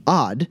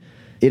odd.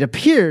 It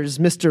appears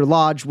Mr.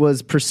 Lodge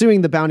was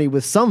pursuing the bounty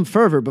with some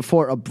fervor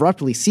before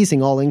abruptly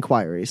ceasing all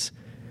inquiries.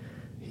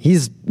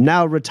 He's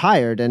now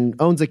retired and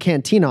owns a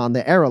cantina on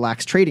the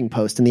Aerolax trading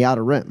post in the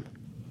Outer Rim.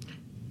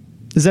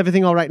 Is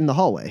everything all right in the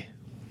hallway?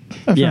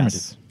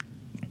 Yes.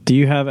 Do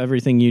you have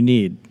everything you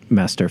need,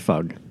 Master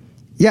Fug?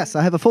 Yes,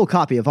 I have a full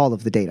copy of all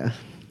of the data.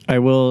 I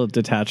will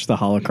detach the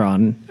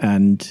holocron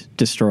and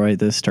destroy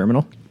this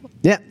terminal.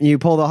 Yeah, you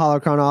pull the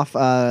holocron off,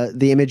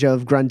 the image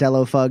of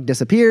Grundello Fug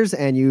disappears,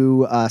 and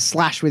you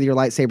slash with your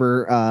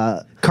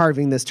lightsaber,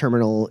 carving this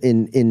terminal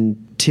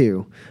in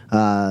two,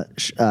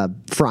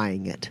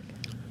 frying it.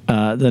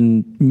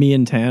 Then me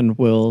and Tan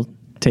will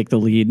take the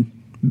lead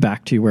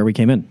back to where we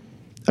came in.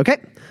 Okay.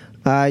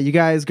 You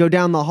guys go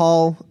down the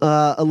hall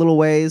a little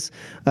ways.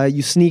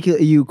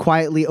 You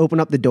quietly open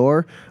up the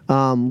door.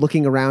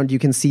 Looking around, you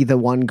can see the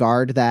one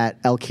guard that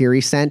El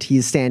Kiri sent.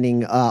 He's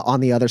standing on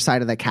the other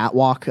side of the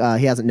catwalk.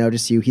 He hasn't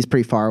noticed you. He's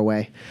pretty far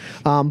away.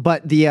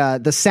 But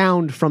the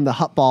sound from the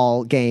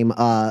Huttball game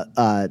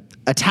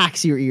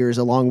attacks your ears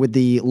along with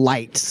the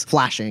lights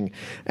flashing.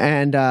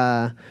 And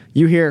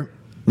you hear,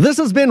 "This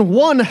has been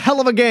one hell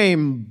of a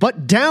game,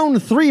 but down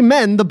 3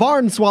 men, the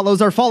Barn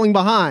Swallows are falling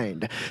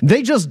behind.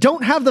 They just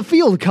don't have the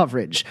field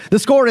coverage. The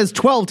score is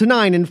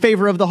 12-9 in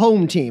favor of the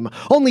home team.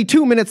 Only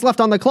 2 minutes left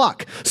on the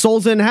clock.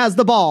 Solzhen has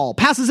the ball,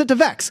 passes it to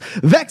Vex.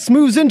 Vex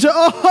moves into,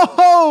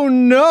 oh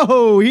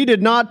no, he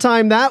did not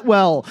time that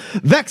well.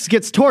 Vex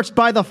gets torched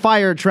by the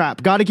fire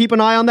trap. Gotta keep an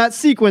eye on that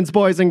sequence,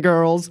 boys and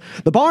girls.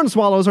 The Barn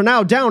Swallows are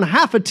now down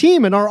half a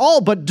team and are all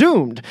but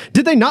doomed.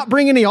 Did they not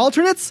bring any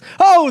alternates?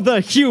 Oh,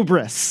 the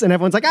hubris." And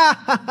everyone's like,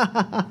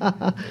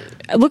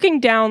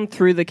 Looking down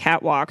through the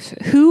catwalks,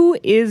 who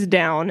is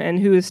down and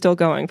who is still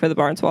going for the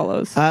Barn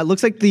Swallows? It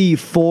looks like the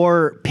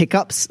 4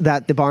 pickups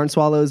that the Barn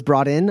Swallows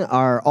brought in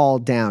are all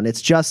down.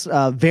 It's just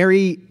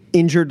very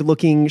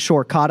injured-looking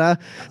Shorkata,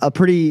 a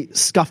pretty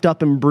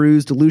scuffed-up and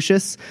bruised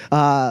Lucius.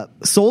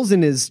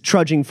 Solzhen is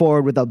trudging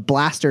forward with a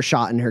blaster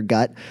shot in her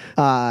gut,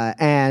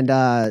 and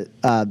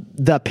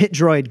the pit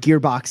droid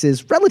gearbox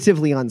is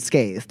relatively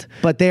unscathed,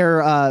 but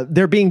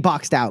they're being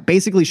boxed out.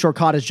 Basically,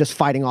 Shorkata is just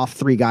fighting off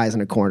 3 guys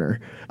in a corner,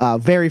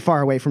 very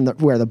far away from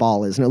where the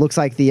ball is, and it looks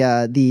like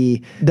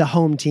the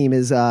home team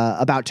is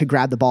about to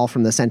grab the ball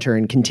from the center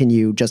and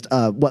continue just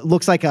what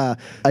looks like a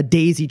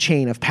daisy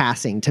chain of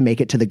passing to make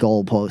it to the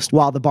goal post,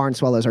 while the Barn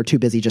Swallows are too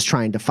busy just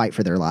trying to fight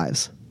for their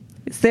lives.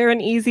 Is there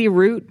an easy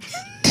route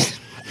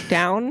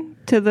down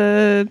to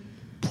the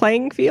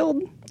playing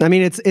field? I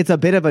mean, it's a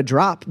bit of a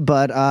drop,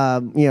 but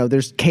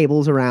there's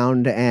cables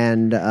around,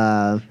 and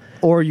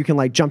or you can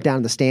like jump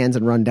down the stands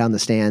and run down the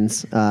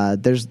stands.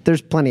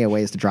 There's plenty of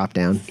ways to drop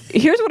down.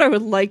 Here's what I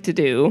would like to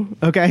do.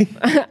 Okay.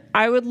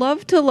 I would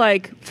love to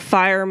like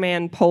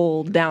fireman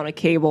pole down a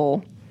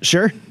cable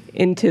Sure.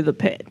 into the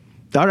pit.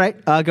 All right.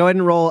 Go ahead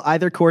and roll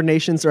either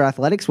coordinations or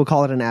athletics. We'll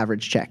call it an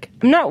average check.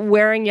 I'm not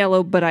wearing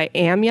yellow, but I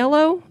am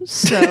yellow,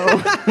 so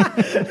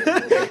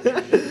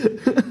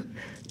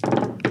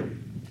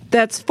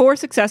that's 4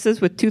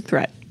 successes with 2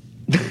 threat.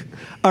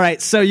 All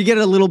right, so you get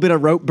a little bit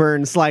of rope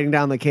burn sliding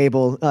down the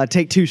cable.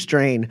 Take 2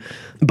 strain,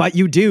 but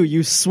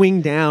you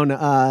swing down.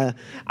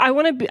 I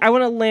want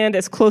to land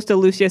as close to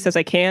Lucius as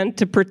I can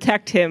to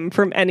protect him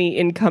from any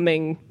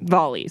incoming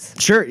volleys.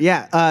 Sure,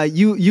 yeah.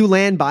 You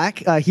land back.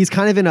 He's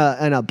kind of in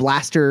a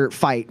blaster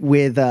fight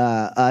with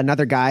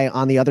another guy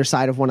on the other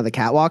side of one of the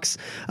catwalks.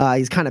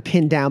 He's kind of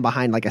pinned down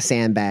behind like a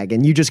sandbag,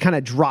 and you just kind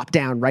of drop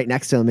down right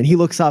next to him. And he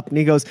looks up and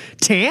he goes,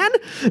 "Tan?"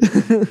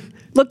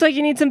 Looked like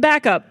you need some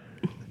backup.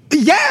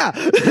 Yeah.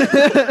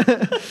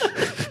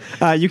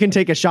 You can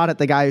take a shot at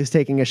the guy who's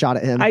taking a shot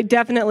at him. I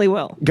definitely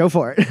will. Go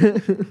for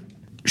it.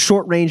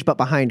 Short range, but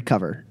behind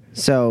cover.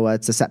 So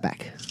it's a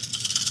setback.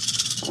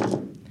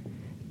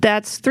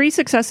 That's 3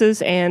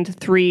 successes and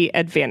 3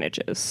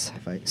 advantages.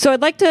 Fight. So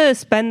I'd like to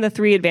spend the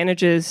 3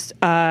 advantages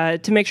to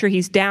make sure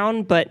he's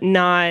down, but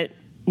not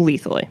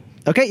lethally.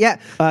 Okay, yeah.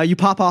 You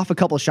pop off a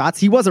couple shots.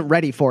 He wasn't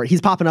ready for it.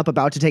 He's popping up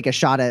about to take a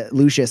shot at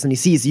Lucius, and he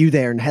sees you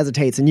there and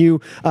hesitates, and you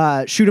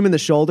shoot him in the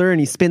shoulder, and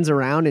he spins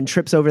around and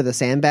trips over the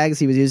sandbags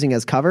he was using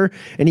as cover,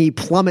 and he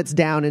plummets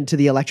down into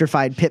the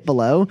electrified pit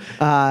below,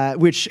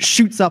 which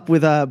shoots up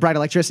with bright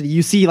electricity.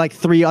 You see like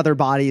 3 other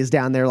bodies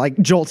down there like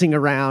jolting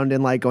around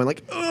and like going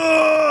like,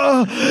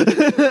 ugh!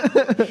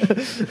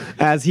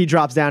 As he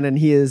drops down and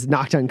he is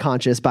knocked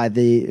unconscious by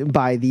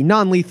the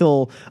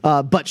non-lethal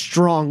but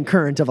strong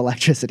current of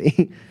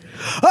electricity.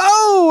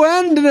 Oh,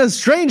 and in a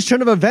strange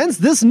turn of events,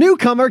 this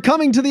newcomer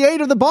coming to the aid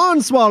of the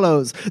Barn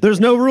Swallows. There's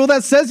no rule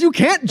that says you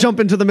can't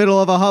jump into the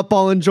middle of a hut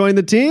ball and join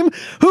the team.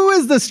 Who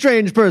is this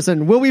strange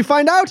person? Will we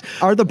find out?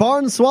 Are the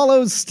Barn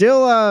Swallows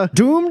still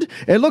doomed?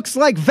 It looks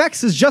like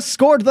Vex has just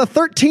scored the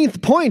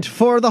 13th point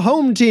for the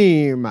home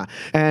team.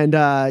 And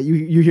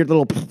you hear the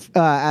little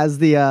as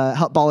the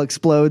hut ball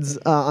explodes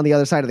on the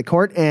other side of the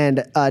court,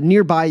 and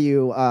nearby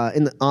you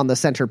on the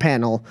center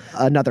panel,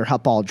 another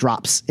hut ball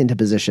drops into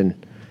position.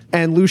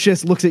 And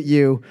Lucius looks at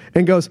you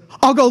and goes,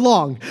 "I'll go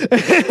long."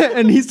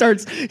 And he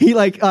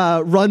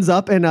runs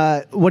up,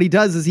 and what he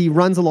does is he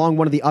runs along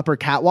one of the upper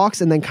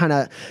catwalks and then kind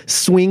of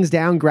swings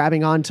down,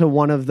 grabbing onto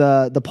one of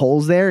the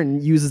poles there,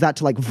 and uses that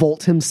to like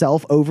vault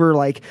himself over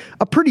like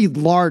a pretty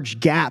large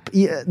gap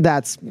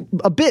that's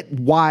a bit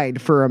wide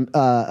for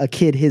a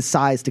kid his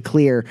size to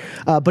clear.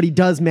 But he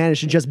does manage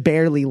to just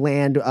barely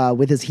land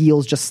with his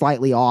heels just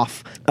slightly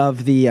off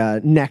of the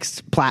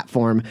next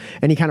platform,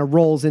 and he kind of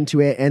rolls into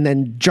it and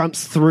then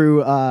jumps through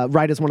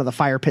right as one of the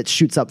fire pits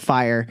shoots up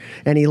fire,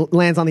 and he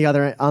lands on the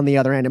other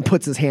end and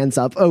puts his hands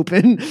up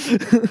open.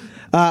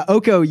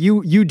 Oko,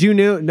 you do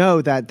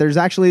know that there's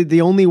actually the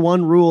only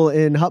one rule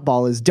in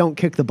hutball is don't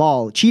kick the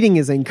ball. Cheating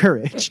is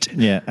encouraged.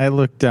 Yeah, I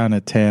look down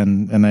at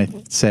Tan and I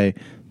say,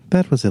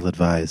 that was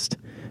ill-advised.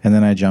 And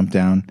then I jump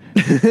down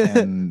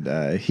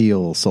and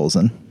heal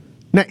Solzen.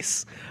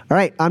 Nice. All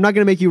right. I'm not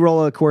going to make you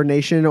roll a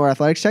coordination or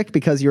athletics check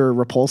because your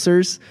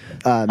repulsors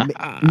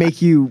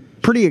make you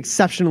pretty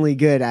exceptionally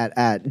good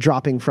at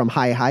dropping from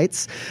high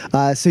heights.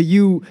 So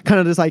you kind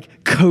of just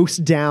like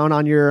coast down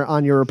on your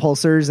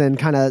repulsors and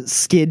kind of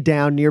skid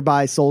down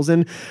nearby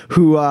Solzen,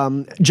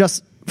 who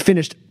just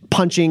finished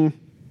punching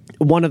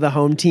one of the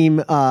home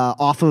team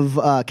off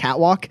of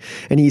catwalk,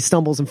 and he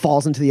stumbles and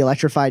falls into the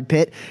electrified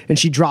pit, and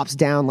she drops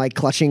down like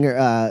clutching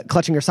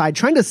her side,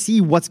 trying to see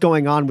what's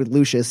going on with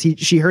Lucius.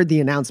 She heard the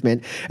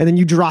announcement, and then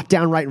you drop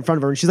down right in front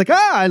of her, and she's like,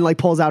 "Ah!" and like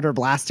pulls out her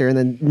blaster, and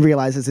then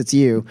realizes it's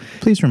you.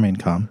 Please remain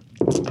calm.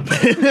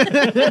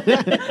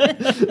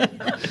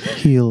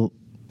 Heal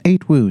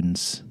 8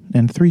 wounds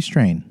and 3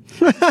 strain.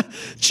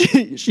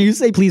 You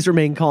say please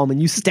remain calm,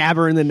 and you stab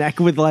her in the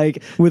neck with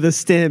a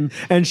stim,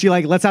 and she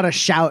like lets out a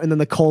shout, and then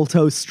the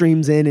Koltos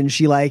streams in, and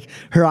she like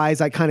her eyes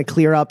like kind of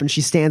clear up, and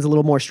she stands a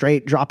little more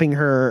straight, dropping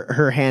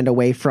her hand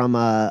away from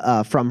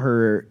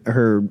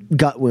her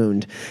gut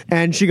wound,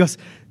 and she goes,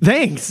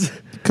 "Thanks."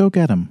 Go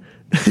get him.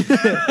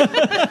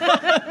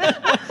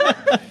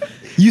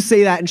 You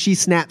say that, and she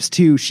snaps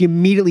to. She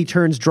immediately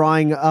turns,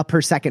 drawing up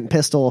her second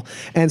pistol,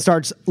 and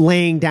starts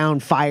laying down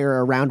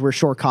fire around where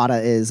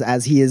Shorkata is,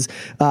 as he is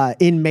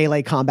in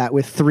melee combat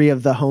with 3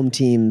 of the home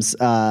team's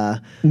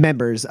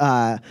members.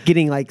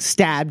 Getting like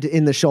stabbed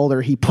in the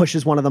shoulder, he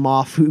pushes one of them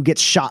off, who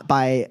gets shot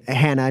by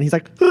Hannah, and he's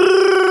like,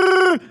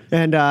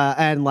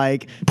 and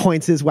like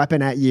points his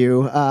weapon at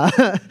you,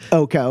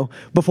 Oko,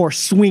 before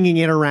swinging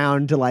it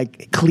around to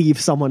like cleave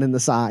someone in the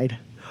side.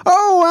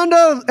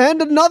 Oh,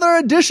 and another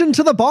addition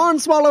to the Barn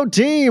Swallow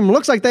team.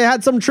 Looks like they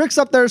had some tricks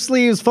up their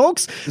sleeves,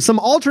 folks. Some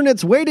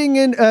alternates waiting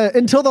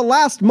until the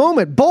last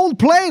moment. Bold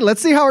play.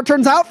 Let's see how it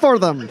turns out for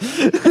them.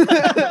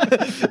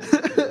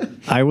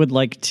 I would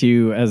like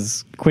to,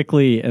 as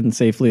quickly and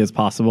safely as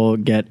possible,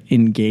 get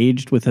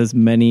engaged with as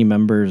many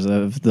members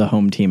of the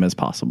home team as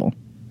possible.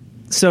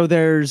 So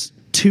there's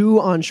 2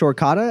 on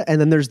Shorkata,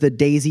 and then there's the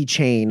daisy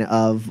chain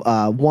of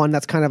one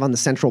that's kind of on the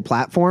central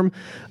platform,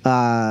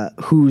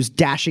 who's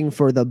dashing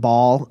for the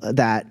ball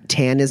that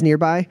Tan is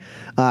nearby,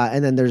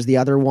 and then there's the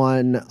other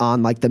one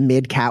on like the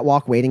mid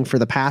catwalk waiting for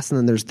the pass, and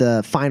then there's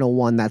the final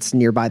one that's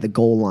nearby the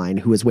goal line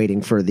who is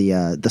waiting for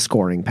the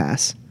scoring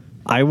pass.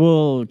 I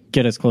will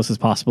get as close as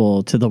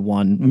possible to the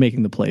one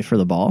making the play for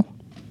the ball.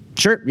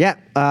 Sure, yeah.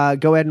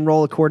 Go ahead and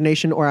roll a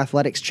coordination or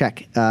athletics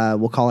check.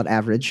 We'll call it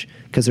average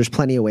because there's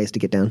plenty of ways to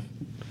get down.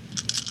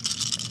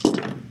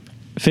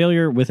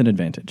 Failure with an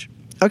advantage.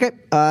 Okay,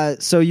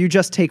 so you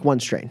just take 1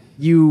 strain.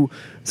 You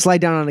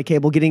slide down on a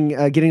cable, getting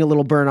a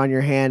little burn on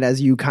your hand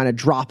as you kind of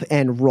drop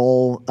and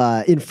roll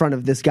in front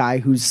of this guy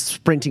who's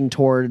sprinting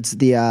towards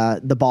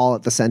the ball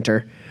at the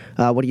center.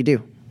 What do you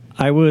do?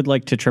 I would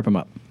like to trip him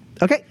up.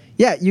 Okay,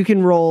 yeah, you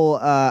can roll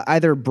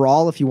either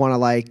brawl if you want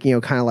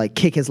to kind of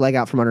kick his leg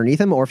out from underneath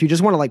him, or if you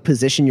just want to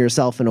position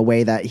yourself in a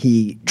way that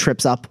he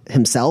trips up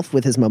himself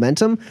with his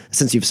momentum.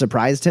 Since you've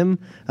surprised him,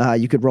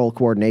 you could roll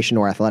coordination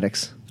or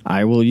athletics.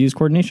 I will use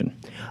coordination.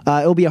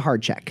 It'll be a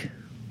hard check.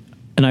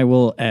 And I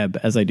will ebb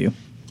as I do.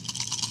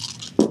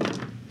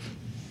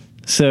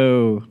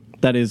 So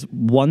that is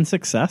 1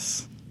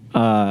 success.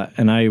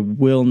 And I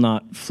will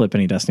not flip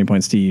any destiny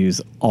points to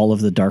use all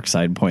of the dark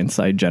side points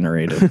I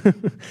generated.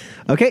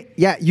 Okay,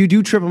 yeah, you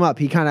do trip him up.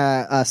 He kind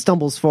of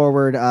stumbles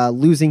forward,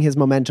 losing his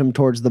momentum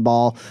towards the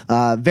ball.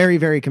 Very,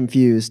 very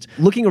confused.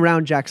 Looking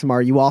around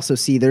Jaxamar, you also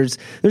see there's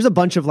a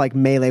bunch of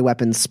melee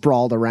weapons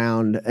sprawled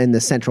around in the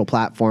central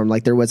platform.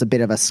 There was a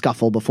bit of a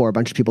scuffle before a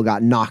bunch of people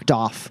got knocked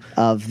off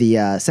of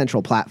the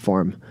central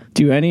platform.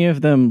 Do any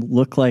of them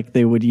look like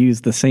they would use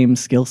the same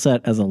skill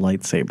set as a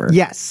lightsaber?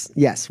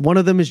 Yes. One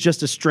of them is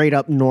just a straight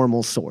up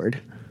normal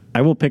sword.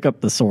 I will pick up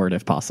the sword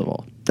if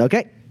possible.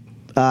 Okay.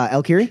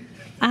 Elkiri?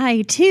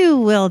 I too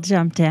will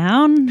jump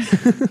down.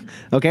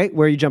 Okay,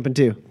 where are you jumping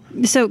to?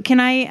 So can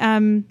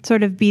I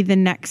sort of be the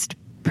next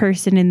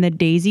person in the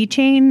daisy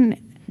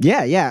chain?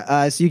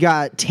 Yeah. So you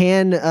got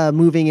Tan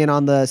moving in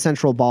on the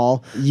central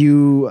ball.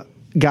 You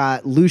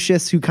got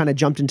Lucius, who kind of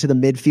jumped into the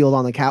midfield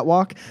on the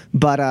catwalk,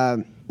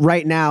 but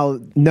right now,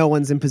 no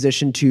one's in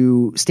position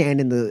to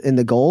stand in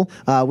the goal,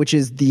 which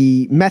is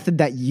the method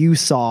that you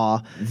saw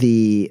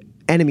the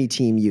enemy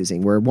team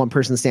using, where one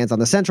person stands on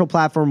the central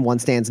platform, one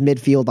stands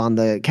midfield on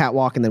the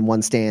catwalk, and then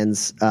one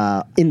stands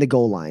in the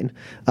goal line.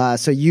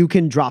 So you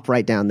can drop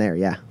right down there,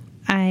 yeah.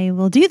 I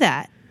will do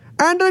that.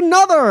 And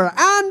another!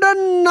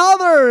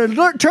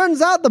 It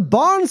turns out the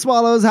Barn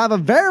Swallows have a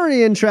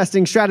very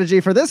interesting strategy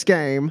for this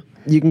game.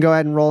 You can go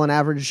ahead and roll an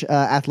average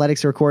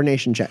athletics or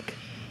coordination check.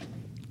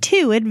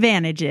 2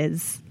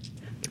 advantages.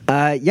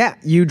 Yeah,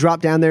 you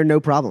drop down there, no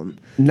problem.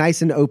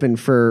 Nice and open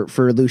for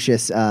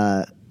Lucius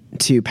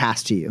to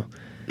pass to you.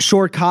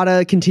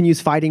 Shorkata continues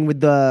fighting with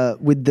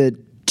the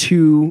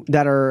 2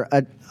 that are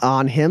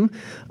on him.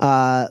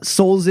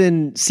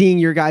 Solzin, seeing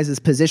your guys'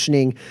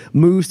 positioning,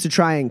 moves to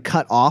try and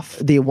cut off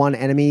the one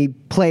enemy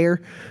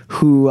player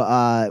who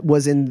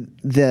was in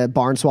the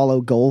Barn Swallow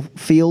goal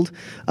field.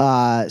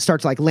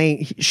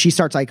 She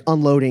starts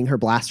unloading her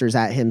blasters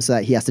at him so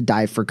that he has to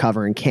dive for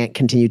cover and can't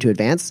continue to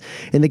advance.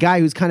 And the guy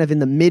who's kind of in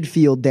the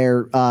midfield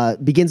there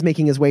begins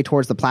making his way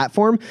towards the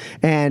platform,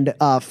 and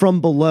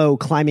from below,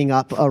 climbing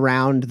up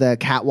around the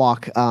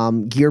catwalk,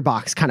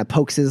 Gearbox kind of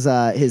pokes his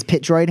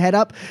pit droid head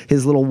up,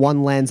 his little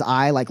one lens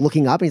eye,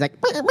 looking up, and he's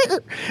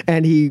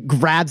and he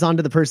grabs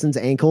onto the person's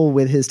ankle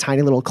with his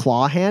tiny little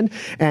claw hand,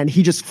 and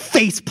he just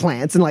face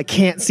plants and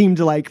can't seem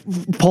to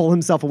pull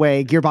himself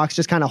away. Gearbox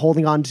just kind of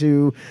holding on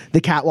to the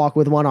catwalk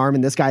with one arm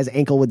and this guy's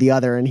ankle with the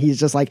other, and he's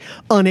just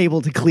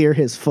unable to clear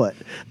his foot.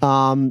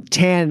 Tan,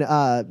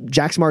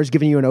 Jaxamar is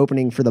giving you an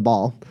opening for the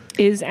ball.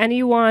 Is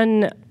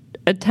anyone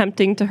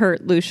attempting to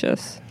hurt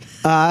Lucius?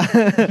 At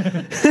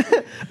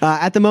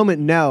the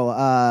moment, no.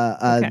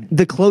 Okay.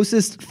 The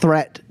closest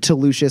threat to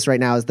Lucius right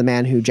now is the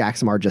man who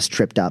Jaxamar just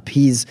tripped up.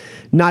 He's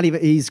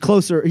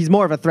closer. He's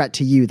more of a threat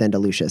to you than to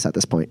Lucius at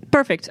this point.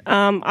 Perfect.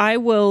 I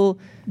will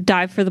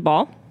dive for the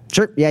ball.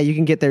 Sure. Yeah, you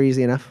can get there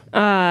easy enough.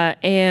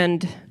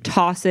 And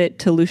toss it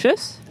to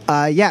Lucius.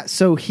 Yeah.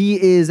 So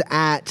he is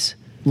at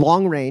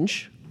long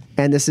range,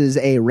 and this is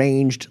a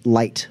ranged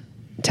light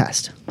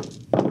test.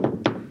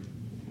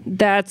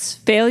 That's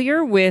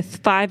failure with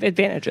 5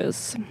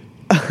 advantages.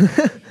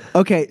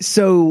 Okay,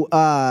 so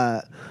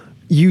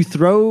you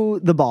throw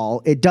the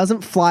ball. It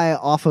doesn't fly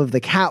off of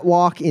the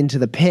catwalk into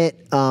the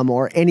pit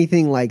or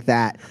anything like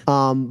that,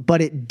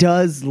 but it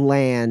does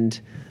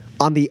land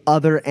on the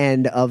other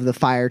end of the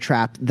fire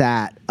trap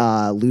that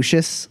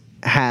Lucius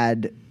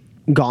had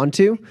gone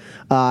to,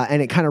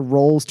 and it kind of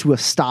rolls to a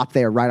stop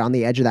there right on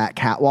the edge of that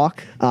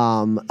catwalk,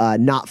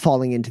 not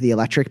falling into the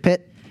electric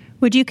pit.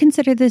 Would you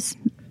consider this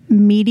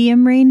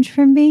medium range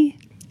from me?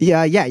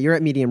 Yeah, you're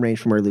at medium range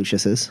from where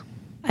Lucius is.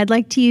 I'd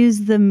like to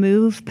use the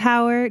move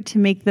power to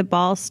make the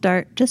ball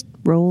start just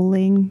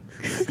rolling.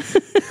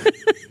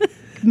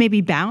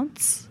 Maybe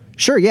bounce?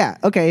 Sure, yeah.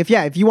 Okay, if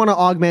you want to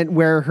augment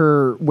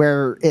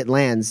where it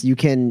lands, you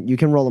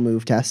can roll a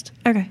move test.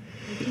 Okay.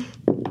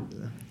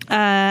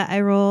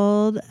 I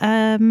rolled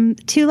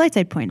 2 light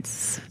side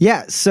points.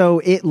 Yeah, so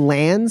it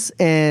lands,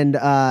 and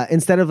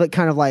instead of it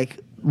kind of like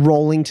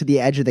rolling to the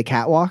edge of the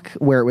catwalk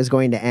where it was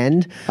going to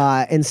end,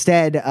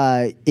 instead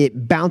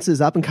it bounces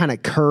up and kind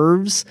of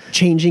curves,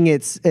 changing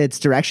its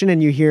direction,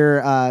 and you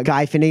hear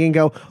Guy Finnegan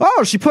go,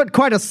 "Oh, she put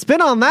quite a spin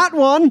on that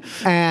one,"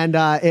 and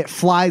it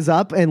flies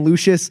up, and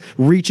Lucius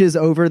reaches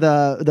over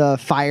the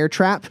fire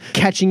trap,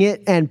 catching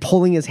it and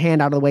pulling his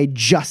hand out of the way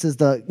just as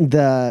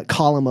the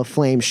column of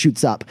flame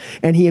shoots up,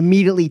 and he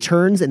immediately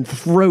turns and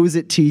throws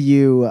it to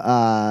you,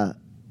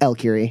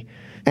 Elkiri,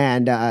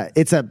 and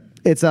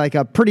it's like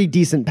a pretty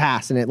decent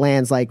pass, and it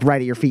lands like right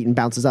at your feet and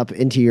bounces up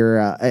into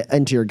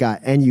your gut,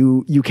 and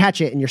you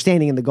catch it, and you're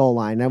standing in the goal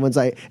line. And everyone's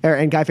like,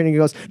 and Guy Finnegan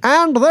goes,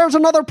 "And there's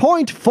another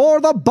point for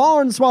the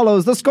Barn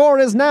Swallows. The score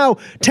is now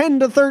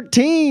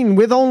 10-13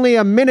 with only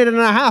a minute and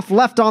a half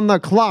left on the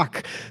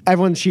clock."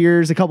 Everyone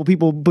cheers. A couple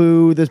people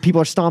boo. There's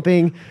people are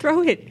stomping.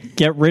 Throw it.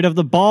 Get rid of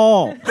the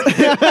ball.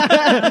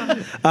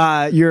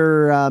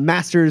 Your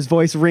master's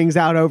voice rings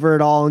out over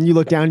it all, and you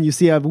look down and you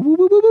see a woo, woo,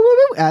 woo, woo, woo,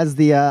 woo, as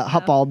the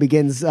hot ball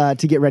begins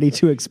to get ready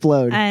to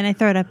explode. And I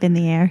throw it up in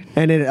the air.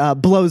 And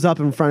it blows up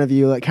in front of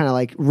you, kind of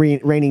like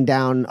raining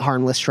down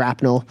harmless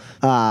shrapnel.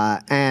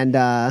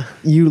 And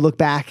you look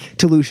back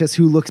to Lucius,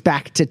 who looks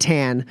back to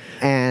Tan,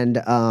 and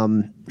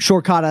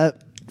Shorkata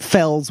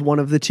fells one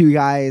of the two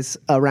guys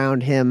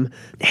around him.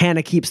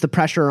 Hannah keeps the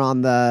pressure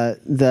on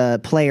the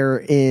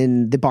player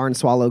in the Barn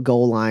Swallow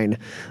goal line.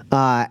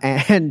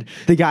 And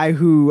the guy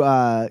who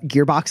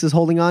Gearbox is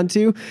holding on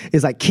to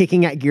is like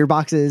kicking at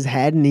Gearbox's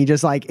head, and he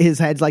just like, his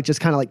head's like just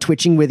kind of like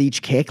twitching with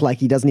each kick, like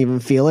he doesn't even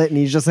feel it. And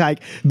he's just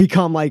like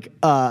become like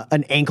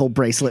an ankle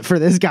bracelet for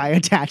this guy,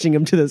 attaching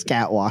him to this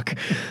catwalk.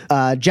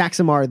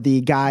 Jacksamar,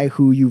 the guy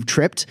who you've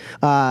tripped,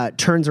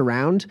 turns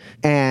around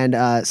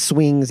and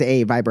swings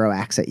a vibro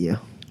axe at you.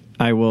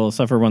 I will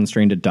suffer 1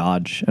 strain to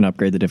dodge and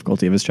upgrade the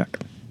difficulty of his check.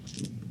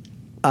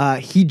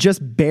 He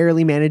just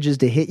barely manages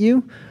to hit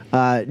you,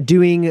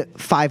 doing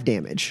 5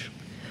 damage.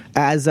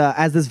 As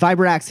this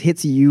Vibrax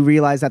hits you, you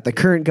realize that the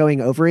current going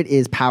over it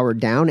is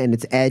powered down, and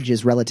its edge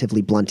is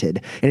relatively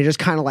blunted, and it just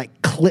kind of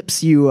like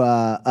clips you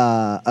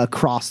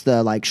across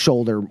the like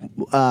shoulder,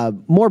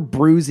 more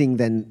bruising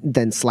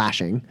than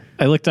slashing.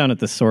 I look down at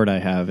the sword I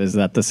have. Is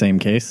that the same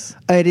case?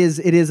 It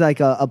is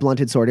like a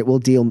blunted sword. It will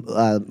deal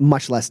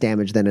much less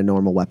damage than a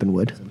normal weapon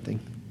would.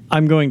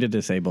 I'm going to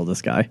disable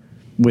this guy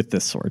with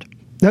this sword.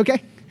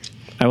 Okay.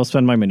 I will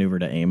spend my maneuver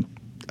to aim.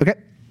 Okay.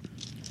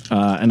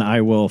 And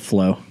I will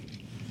flow.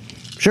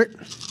 Sure.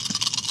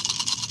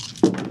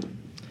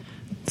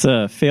 It's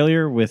a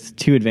failure with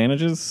 2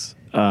 advantages,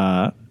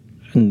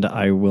 and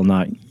I will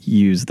not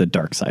use the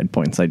dark side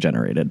points I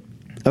generated.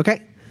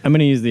 Okay. I'm going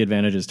to use the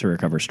advantages to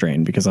recover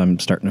strain because I'm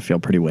starting to feel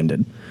pretty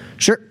winded.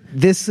 Sure.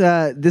 This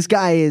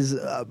guy is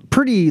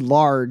pretty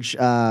large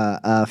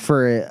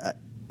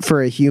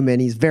for a human.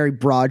 He's very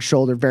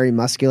broad-shouldered, very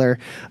muscular.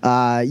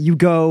 You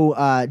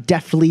go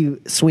deftly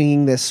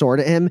swinging this sword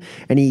at him,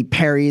 and he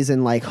parries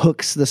and like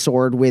hooks the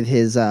sword with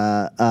his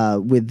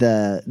with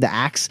the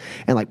axe,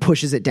 and like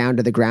pushes it down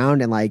to the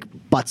ground, and like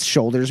butts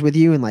shoulders with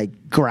you, and like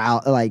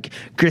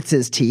grits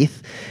his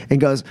teeth,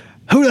 and goes,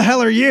 "Who the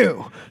hell are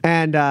you?"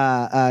 And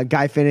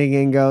Guy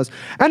Finnegan goes,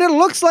 "And it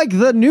looks like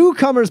the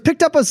newcomer's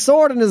picked up a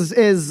sword and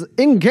is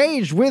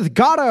engaged with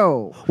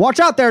Gatto. Watch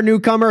out there,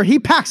 newcomer. He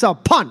packs a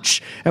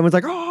punch." Everyone's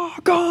like, "Oh,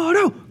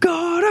 Gatto,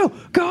 Gatto,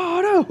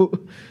 Gatto."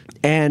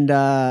 And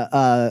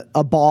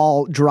a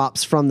ball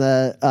drops from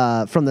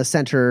the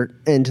center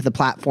into the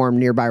platform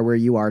nearby where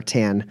you are,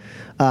 Tan.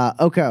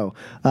 Oko,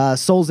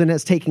 Solzin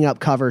is taking up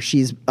cover.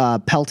 She's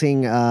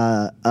pelting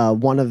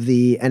one of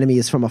the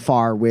enemies from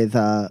afar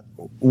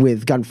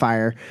with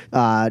gunfire.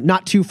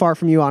 Not too far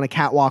from you on a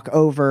catwalk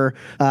over,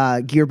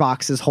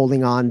 Gearbox is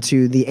holding on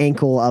to the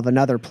ankle of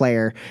another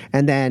player.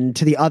 And then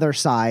to the other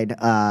side,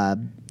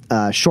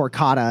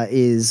 Shorkata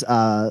is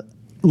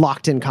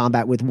locked in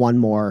combat with one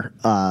more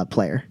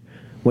player.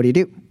 What do you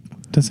do?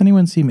 Does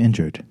anyone seem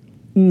injured?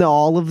 No,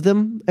 all of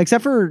them,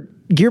 except for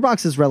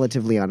Gearbox is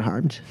relatively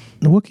unharmed.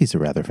 The Wookiees are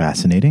rather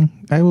fascinating.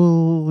 I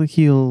will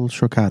heal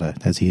Shorkata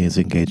as he is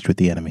engaged with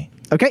the enemy.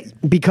 Okay,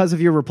 because of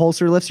your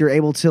repulsor lifts, you're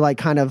able to like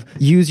kind of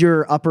use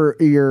your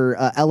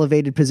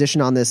elevated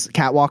position on this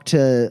catwalk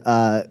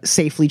to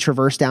safely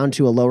traverse down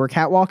to a lower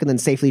catwalk, and then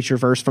safely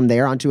traverse from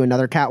there onto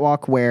another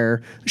catwalk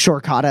where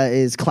Shorkata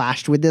is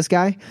clashed with this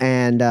guy.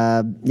 And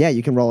yeah,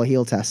 you can roll a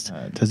heal test.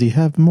 Does he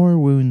have more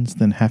wounds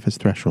than half his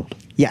threshold?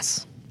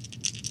 Yes.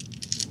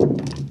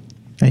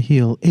 I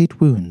heal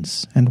 8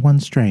 wounds and 1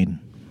 strain.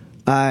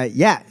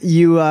 Yeah,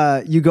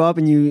 you go up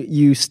and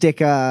you stick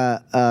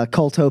a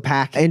Colto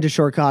pack into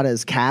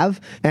Shorkata's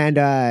calf,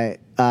 and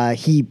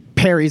he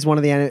parries one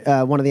of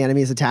the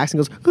enemy's attacks and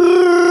goes,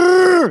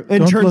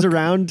 and turns look.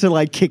 around to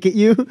like kick at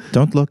you.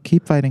 Don't look.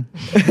 Keep fighting.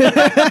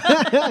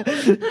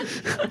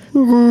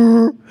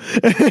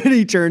 And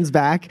he turns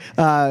back,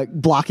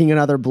 blocking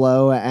another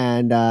blow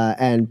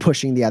and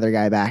pushing the other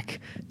guy back.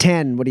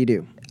 Tan, what do you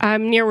do?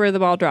 I'm near where the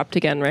ball dropped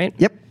again, right?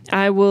 Yep.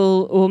 I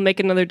will make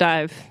another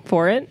dive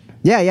for it.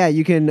 Yeah.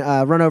 You can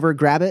run over,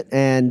 grab it,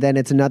 and then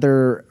it's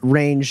another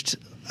ranged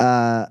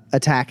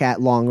attack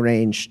at long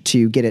range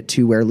to get it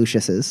to where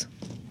Lucius is.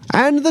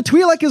 And the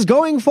Twi'lek is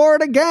going for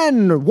it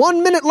again.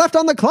 1 minute left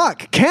on the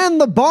clock. Can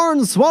the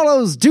Barn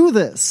Swallows do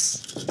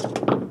this?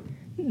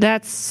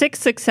 That's 6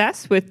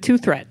 success with 2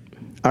 threat.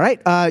 All right.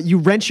 You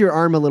wrench your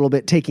arm a little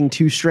bit, taking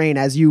 2 strain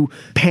as you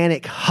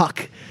panic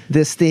huck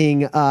this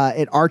thing.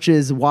 It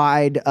arches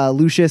wide.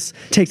 Lucius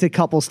takes a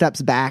couple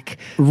steps back,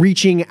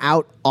 reaching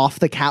out off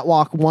the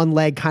catwalk, one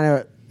leg kind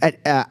of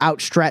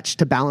outstretched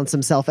to balance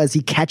himself as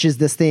he catches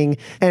this thing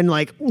and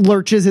like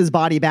lurches his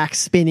body back,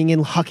 spinning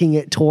and hucking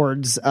it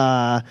towards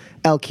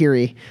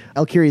El-Kiri.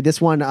 El-Kiri,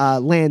 this one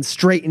lands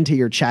straight into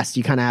your chest.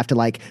 You kind of have to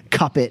like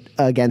cup it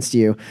against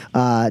you,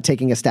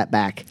 taking a step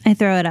back. I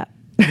throw it up.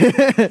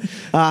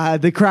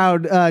 The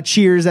crowd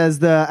cheers as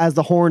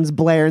the horns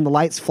blare and the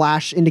lights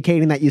flash,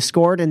 indicating that you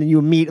scored, and then you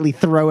immediately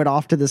throw it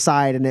off to the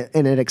side and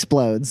it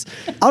explodes.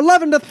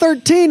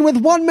 11-13 with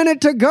 1 minute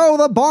to go.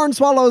 The Barn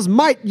Swallows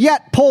might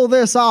yet pull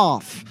this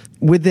off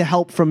with the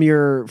help from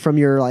your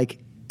like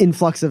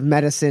influx of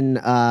medicine.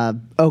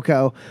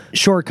 Oko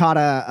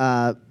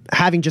Shorkata,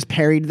 having just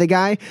parried the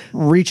guy,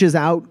 reaches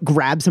out,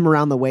 grabs him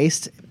around the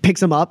waist,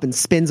 picks him up and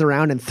spins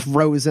around and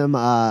throws him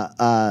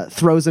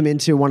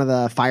into one of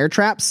the fire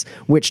traps,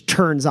 which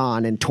turns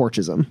on and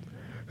torches him.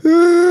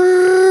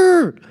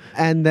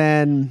 And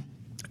then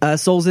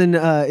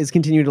Solzhen is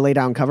continuing to lay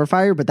down cover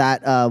fire, but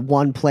that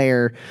one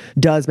player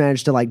does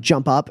manage to like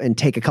jump up and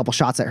take a couple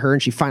shots at her,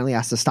 and she finally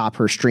has to stop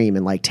her stream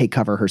and like take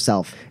cover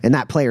herself. And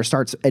that player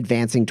starts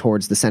advancing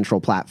towards the central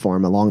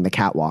platform along the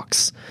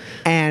catwalks.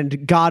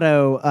 And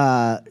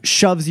Gatto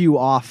shoves you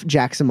off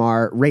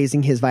Jaxamar,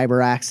 raising his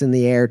Vibarax in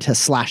the air to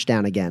slash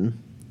down again.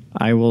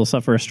 I will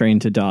suffer a strain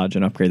to dodge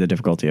and upgrade the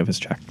difficulty of his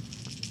check.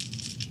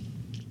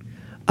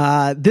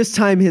 This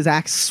time his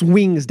axe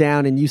swings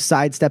down and you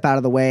sidestep out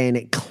of the way, and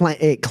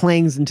it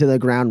clangs into the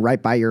ground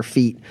right by your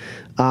feet.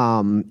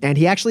 And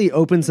he actually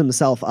opens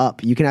himself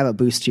up. You can have a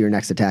boost to your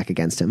next attack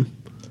against him.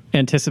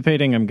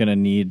 Anticipating I'm going to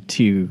need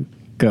to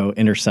go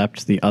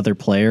intercept the other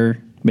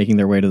player making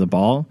their way to the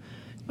ball,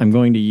 I'm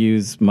going to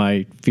use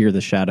my Fear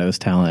the Shadows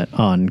talent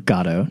on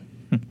Gatto.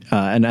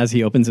 And as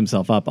he opens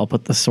himself up, I'll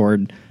put the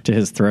sword to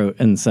his throat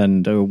and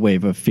send a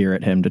wave of fear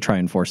at him to try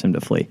and force him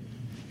to flee.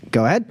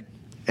 Go ahead.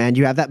 And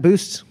you have that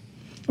boost.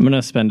 I'm going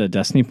to spend a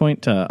destiny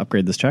point to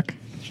upgrade this check.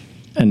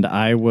 And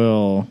I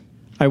will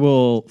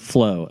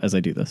flow as I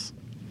do this.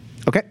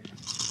 Okay.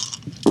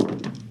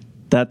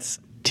 That's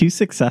 2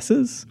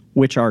 successes,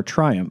 which are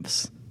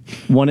triumphs,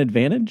 1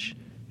 advantage,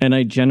 and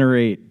I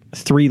generate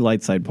 3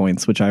 light side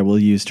points, which I will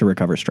use to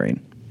recover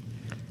strain.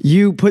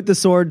 You put the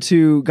sword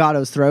to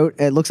Gatto's throat.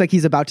 It looks like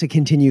he's about to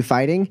continue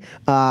fighting.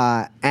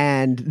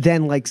 And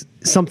then like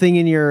something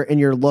in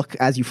your look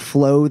as you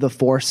flow the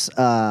force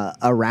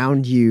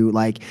around you,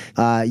 like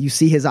you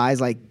see his eyes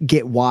like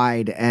get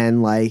wide,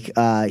 and like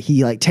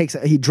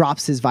he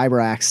drops his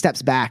Vibarax,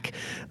 steps back,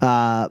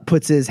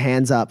 puts his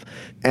hands up,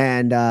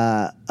 and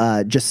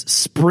just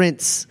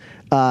sprints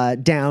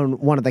down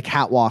one of the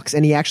catwalks,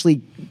 and he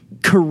actually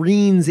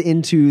careens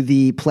into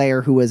the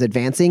player who was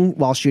advancing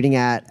while shooting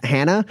at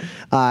Hannah,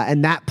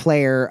 and that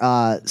player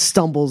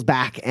stumbles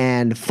back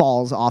and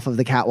falls off of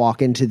the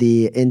catwalk into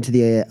the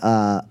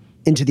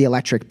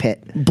electric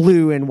pit.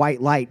 Blue and white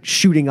light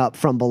shooting up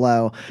from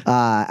below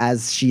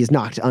as she's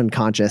knocked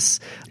unconscious.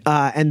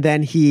 And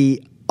then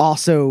he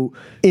also,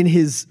 in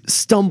his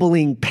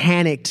stumbling,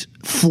 panicked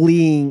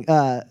fleeing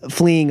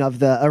of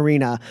the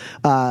arena,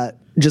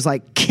 just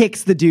like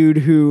kicks the dude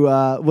who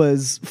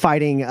was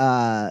fighting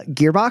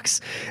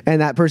Gearbox, and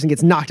that person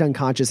gets knocked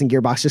unconscious, and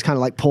Gearbox just kind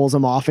of like pulls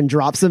him off and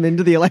drops him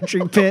into the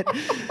electric pit,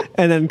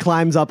 and then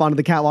climbs up onto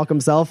the catwalk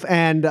himself,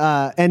 and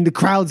the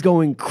crowd's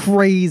going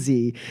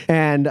crazy,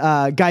 and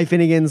Guy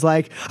Finnegan's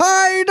like,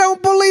 I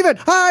don't believe it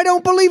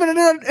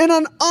in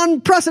an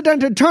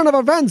unprecedented turn of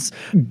events,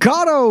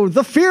 Gatto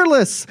the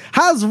Fearless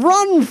has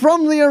run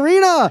from the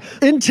arena,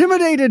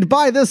 intimidated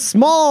by this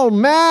small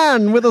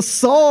man with a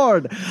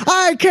sword.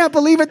 I can't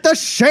believe it. The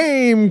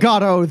shame,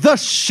 Gatto, the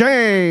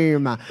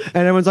shame. And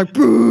everyone's like,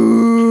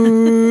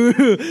 boo,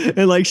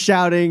 and like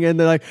shouting, and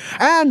they're like,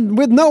 and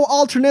with no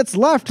alternates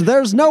left,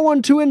 there's no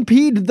one to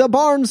impede the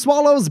Barn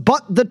Swallows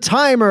but the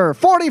timer.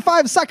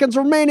 45 seconds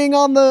remaining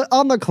on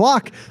the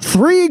clock.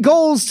 3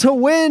 goals to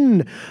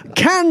win.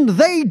 Can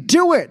they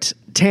do it?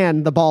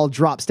 Tan, the ball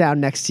drops down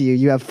next to you.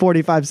 You have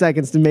 45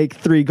 seconds to make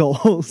 3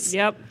 goals.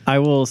 Yep. I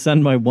will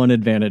send my 1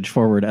 advantage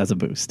forward as a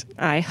boost.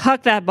 I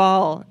huck that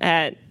ball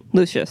at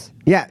Lucius.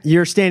 Yeah,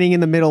 you're standing in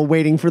the middle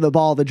waiting for the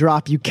ball to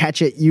drop. You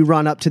catch it, you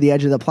run up to the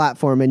edge of the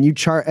platform, and you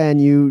chuck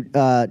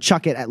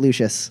it at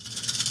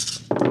Lucius.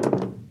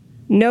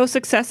 No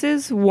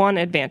successes, 1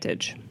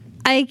 advantage.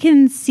 I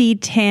can see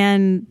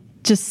Tan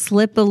just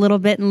slip a little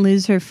bit and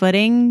lose her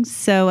footing.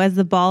 So as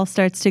the ball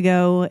starts to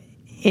go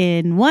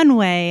in one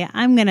way,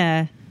 I'm going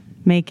to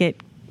make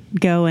it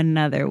go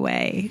another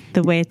way,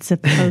 the way it's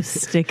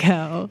supposed to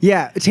go.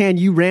 Yeah, Tan,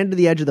 you ran to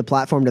the edge of the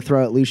platform to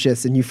throw at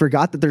Lucius, and you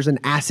forgot that there's an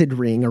acid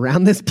ring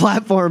around this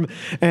platform,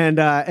 and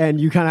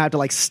you kind of have to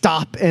like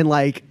stop and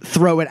like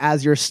throw it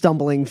as you're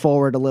stumbling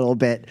forward a little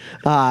bit,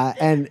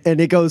 and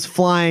it goes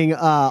flying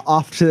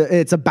off to.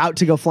 It's about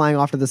to go flying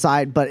off to the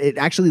side, but it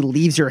actually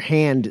leaves your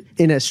hand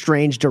in a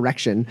strange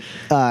direction.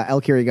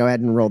 Elkiri, go ahead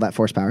and roll that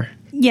force power.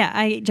 Yeah,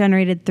 I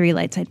generated 3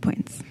 light side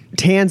points.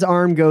 Tan's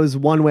arm goes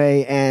one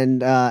way,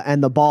 and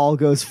the ball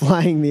goes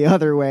flying the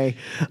other way.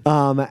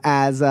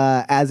 As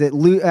it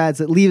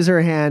leaves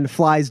her hand,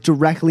 flies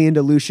directly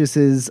into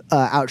Lucius's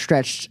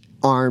outstretched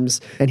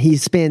arms, and he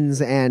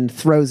spins and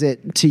throws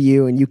it to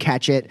you, and you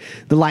catch it.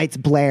 The lights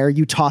blare.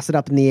 You toss it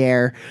up in the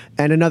air,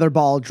 and another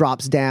ball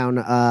drops down.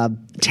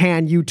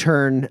 Tan, you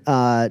turn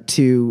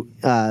to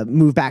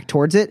move back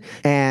towards it,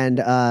 and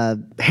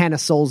Hannah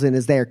Solzin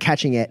is there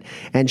catching it,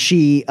 and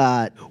she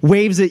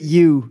waves at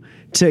you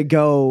to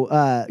go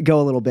a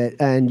little bit,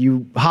 and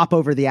you hop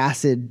over the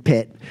acid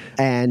pit,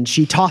 and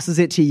she tosses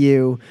it to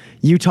you.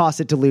 You toss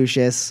it to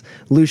Lucius.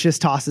 Lucius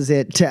tosses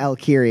it to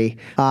Elkiri.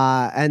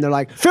 And they're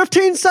like,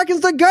 15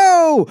 seconds to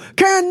go!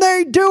 Can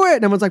they do it?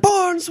 And everyone's like,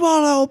 barn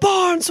swallow,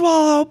 barn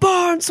swallow,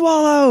 barn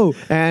swallow!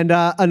 And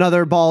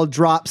another ball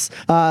drops.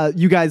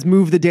 You guys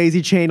move the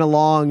daisy chain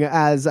along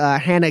as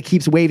Hannah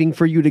keeps waving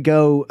for you to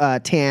go,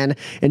 Tan.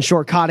 And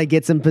Shorkata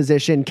gets in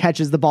position,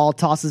 catches the ball,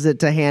 tosses it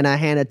to Hannah.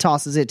 Hannah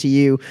tosses it to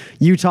you.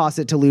 You toss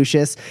it to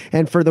Lucius.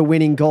 And for the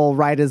winning goal,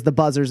 right as the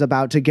buzzer's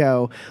about to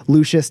go,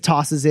 Lucius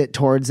tosses it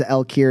towards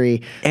Elkiri.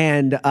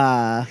 And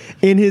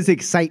in his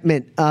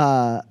excitement,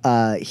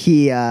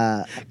 he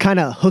kind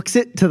of hooks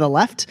it to the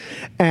left.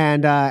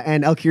 And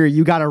Elkiri,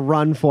 you got to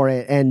run for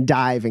it and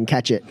dive and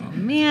catch it. Oh,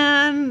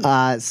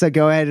 man. So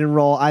go ahead and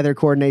roll either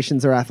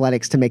coordinations or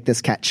athletics to make this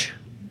catch.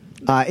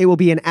 It will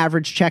be an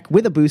average check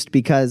with a boost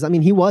because, I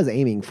mean, he was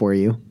aiming for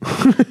you.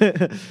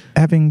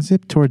 Having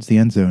zipped towards the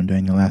end zone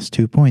during the last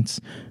 2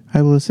 points,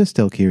 I will assist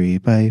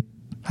Elkiri by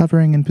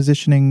hovering and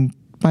positioning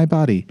my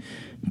body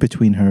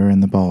between her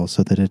and the ball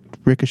so that it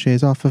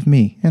ricochets off of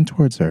me and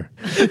towards her.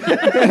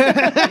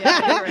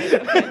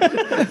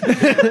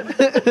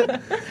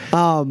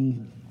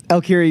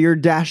 Elkiri, you're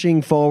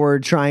dashing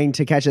forward, trying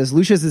to catch this.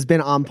 Lucius has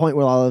been on point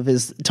with all of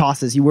his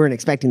tosses. You weren't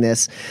expecting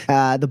this.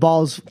 The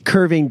ball's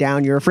curving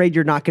down. You're afraid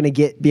you're not going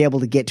to be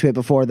able to get to it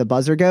before the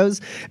buzzer goes.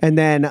 And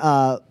then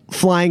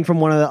flying from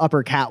one of the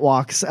upper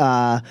catwalks,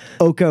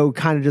 Oko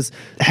kind of just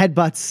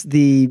headbutts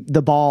the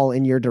ball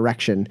in your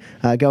direction.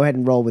 Go ahead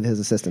and roll with his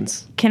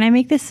assistance. Can I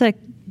make this a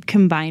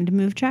combined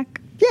move check?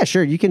 Yeah,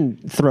 sure. You can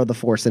throw the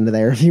force into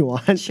there if you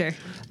want. Sure.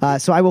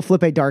 So I will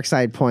flip a dark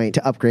side point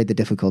to upgrade the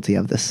difficulty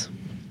of this.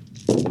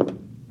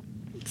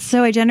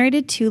 So I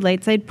generated 2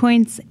 light side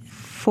points,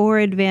 4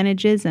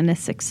 advantages, and a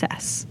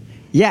success.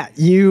 Yeah,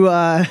 you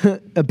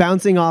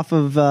bouncing off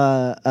of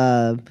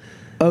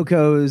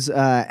Oko's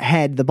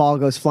head, the ball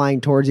goes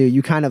flying towards you.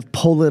 You kind of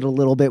pull it a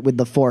little bit with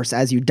the force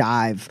as you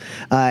dive,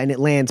 and it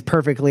lands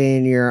perfectly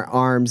in your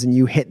arms, and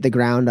you hit the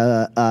ground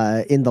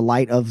in the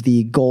light of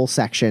the goal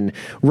section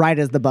right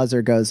as the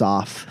buzzer goes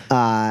off.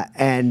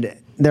 And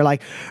they're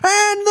like,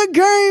 and the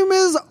game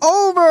is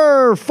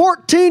over!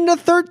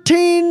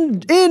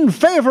 14-13 in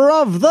favor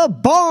of the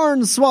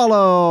Barn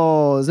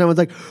Swallows! And everyone's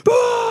like,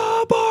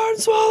 ah, Barn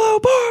Swallow,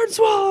 Barn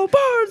Swallow,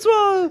 Barn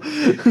Swallow!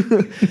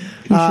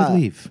 You should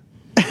leave.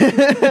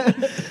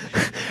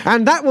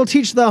 And that will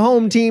teach the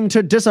home team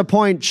to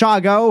disappoint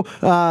Chago.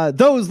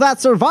 Those that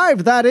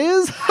survived, that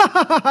is.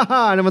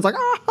 And everyone's like,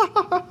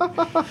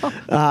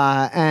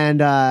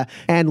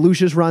 and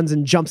Lucius runs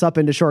and jumps up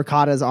into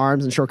Shorkata's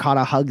arms, and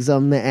Shorkata hugs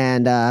him,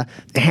 and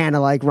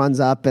Hannah like runs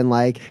up and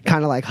like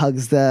kind of like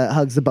hugs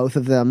the both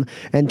of them,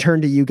 and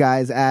turn to you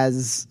guys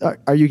as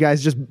are you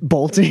guys just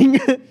bolting?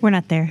 We're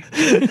not there.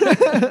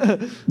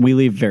 We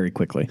leave very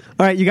quickly.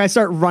 All right, you guys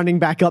start running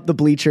back up the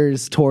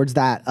bleachers towards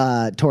that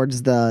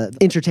towards the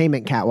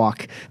entertainment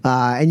catwalk,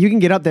 and you can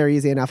get up there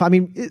easy enough. I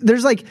mean,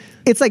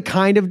 it's like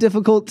kind of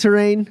difficult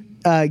terrain.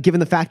 Given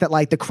the fact that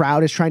like the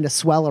crowd is trying to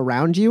swell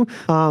around you,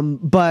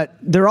 but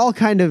they're all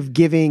kind of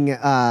giving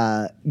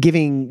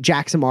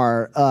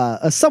Jacksamar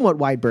a somewhat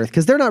wide berth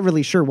because they're not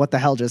really sure what the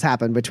hell just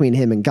happened between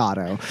him and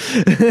Gatto.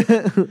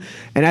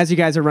 And as you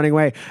guys are running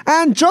away,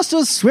 and just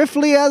as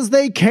swiftly as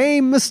they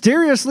came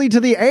mysteriously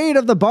to the aid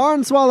of the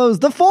Barn Swallows,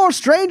 the 4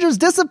 strangers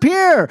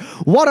disappear.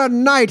 What a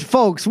night,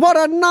 folks! What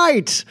a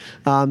night!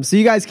 So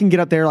you guys can get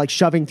up there like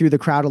shoving through the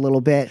crowd a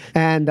little bit,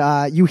 and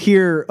you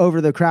hear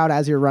over the crowd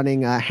as you're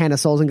running Hannah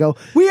Solzin go,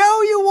 we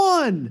owe you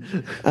one!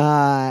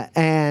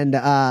 And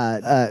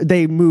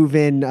they move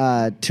in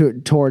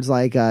towards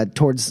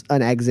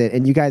an exit,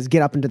 and you guys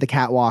get up into the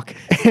catwalk,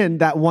 and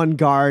that one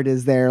guard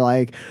is there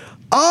like,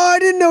 oh, I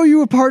didn't know you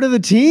were part of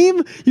the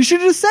team. You should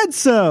have said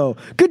so.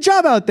 Good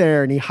job out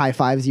there. And he high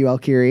fives you,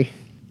 Elkiri.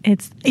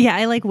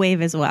 I like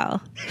wave as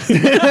well.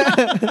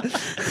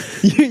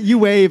 You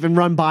wave and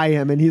run by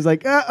him, and he's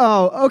like,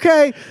 oh,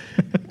 okay.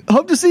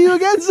 hope to see you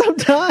again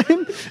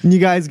sometime. And you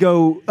guys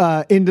go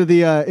into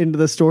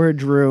the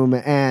storage room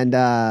and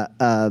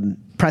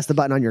press the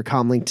button on your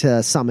comlink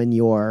to summon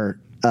your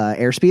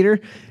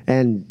airspeeder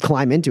and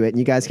climb into it, and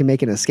you guys can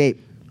make an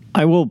escape.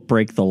 I will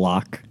break the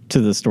lock to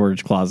the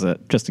storage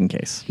closet just in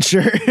case.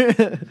 Sure.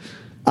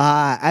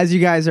 As you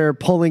guys are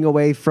pulling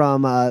away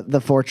from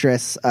the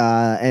fortress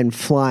and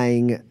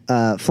flying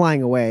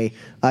away,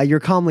 your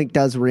comlink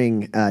does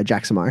ring,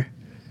 Jaxamar.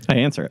 I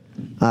answer it.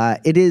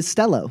 It is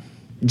Stello.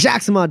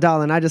 Jaxamar,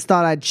 darling, I just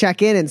thought I'd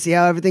check in and see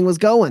how everything was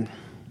going.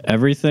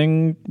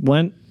 Everything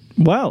went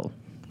well.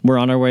 We're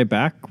on our way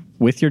back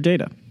with your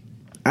data.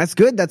 That's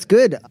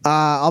good.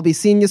 I'll be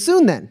seeing you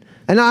soon then.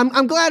 And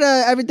I'm glad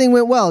everything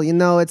went well. You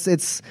know,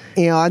 it's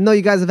I know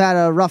you guys have had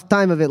a rough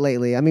time of it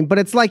lately. I mean, but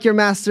it's like your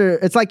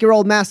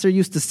old master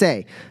used to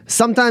say.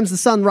 Sometimes the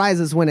sun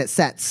rises when it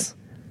sets.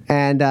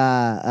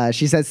 And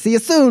she says, "See you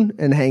soon,"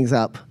 and hangs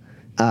up.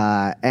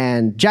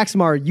 And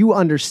Jaxamar, you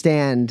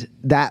understand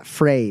that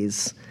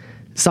phrase.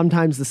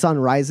 Sometimes the sun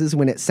rises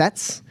when it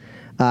sets,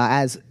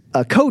 as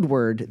a code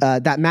word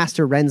that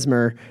Master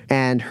Rensmer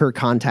and her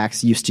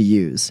contacts used to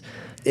use.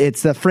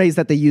 It's the phrase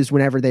that they used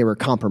whenever they were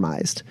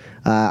compromised.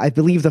 I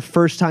believe the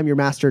first time your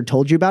master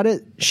told you about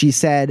it, she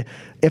said,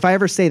 "If I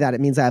ever say that, it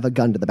means I have a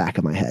gun to the back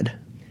of my head."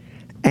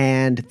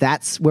 And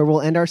that's where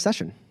we'll end our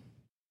session.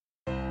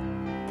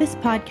 This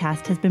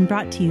podcast has been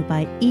brought to you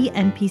by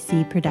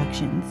ENPC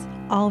Productions.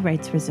 All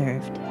rights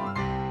reserved.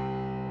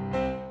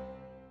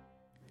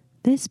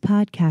 This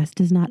podcast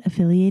is not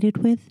affiliated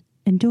with,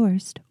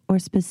 endorsed, or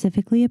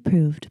specifically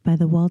approved by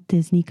the Walt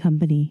Disney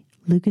Company,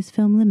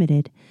 Lucasfilm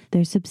Limited,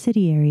 their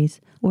subsidiaries,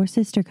 or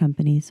sister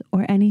companies,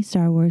 or any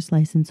Star Wars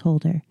license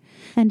holder,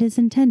 and is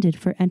intended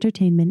for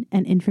entertainment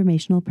and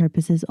informational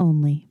purposes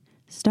only.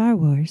 Star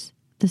Wars,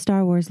 the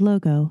Star Wars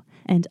logo,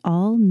 and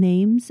all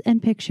names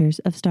and pictures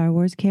of Star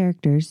Wars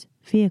characters,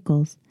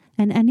 vehicles,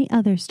 and any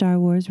other Star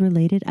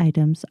Wars-related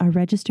items are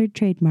registered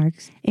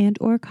trademarks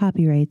and/or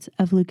copyrights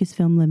of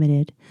Lucasfilm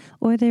Limited,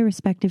 or their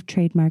respective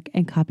trademark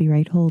and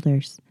copyright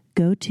holders.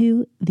 Go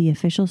to the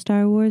official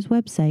Star Wars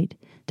website,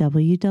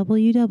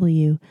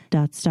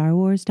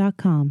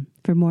 www.starwars.com,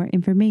 for more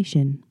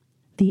information.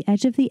 The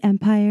Edge of the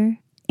Empire,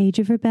 Age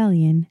of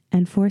Rebellion,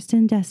 and Forced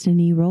in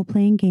Destiny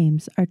role-playing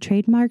games are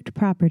trademarked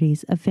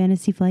properties of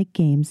Fantasy Flight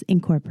Games,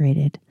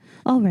 Incorporated.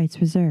 All rights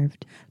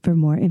reserved. For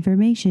more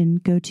information,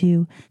 go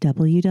to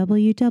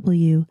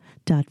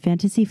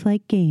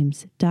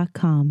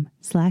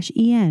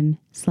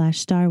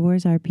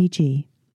www.fantasyflightgames.com/en/StarWarsRPG.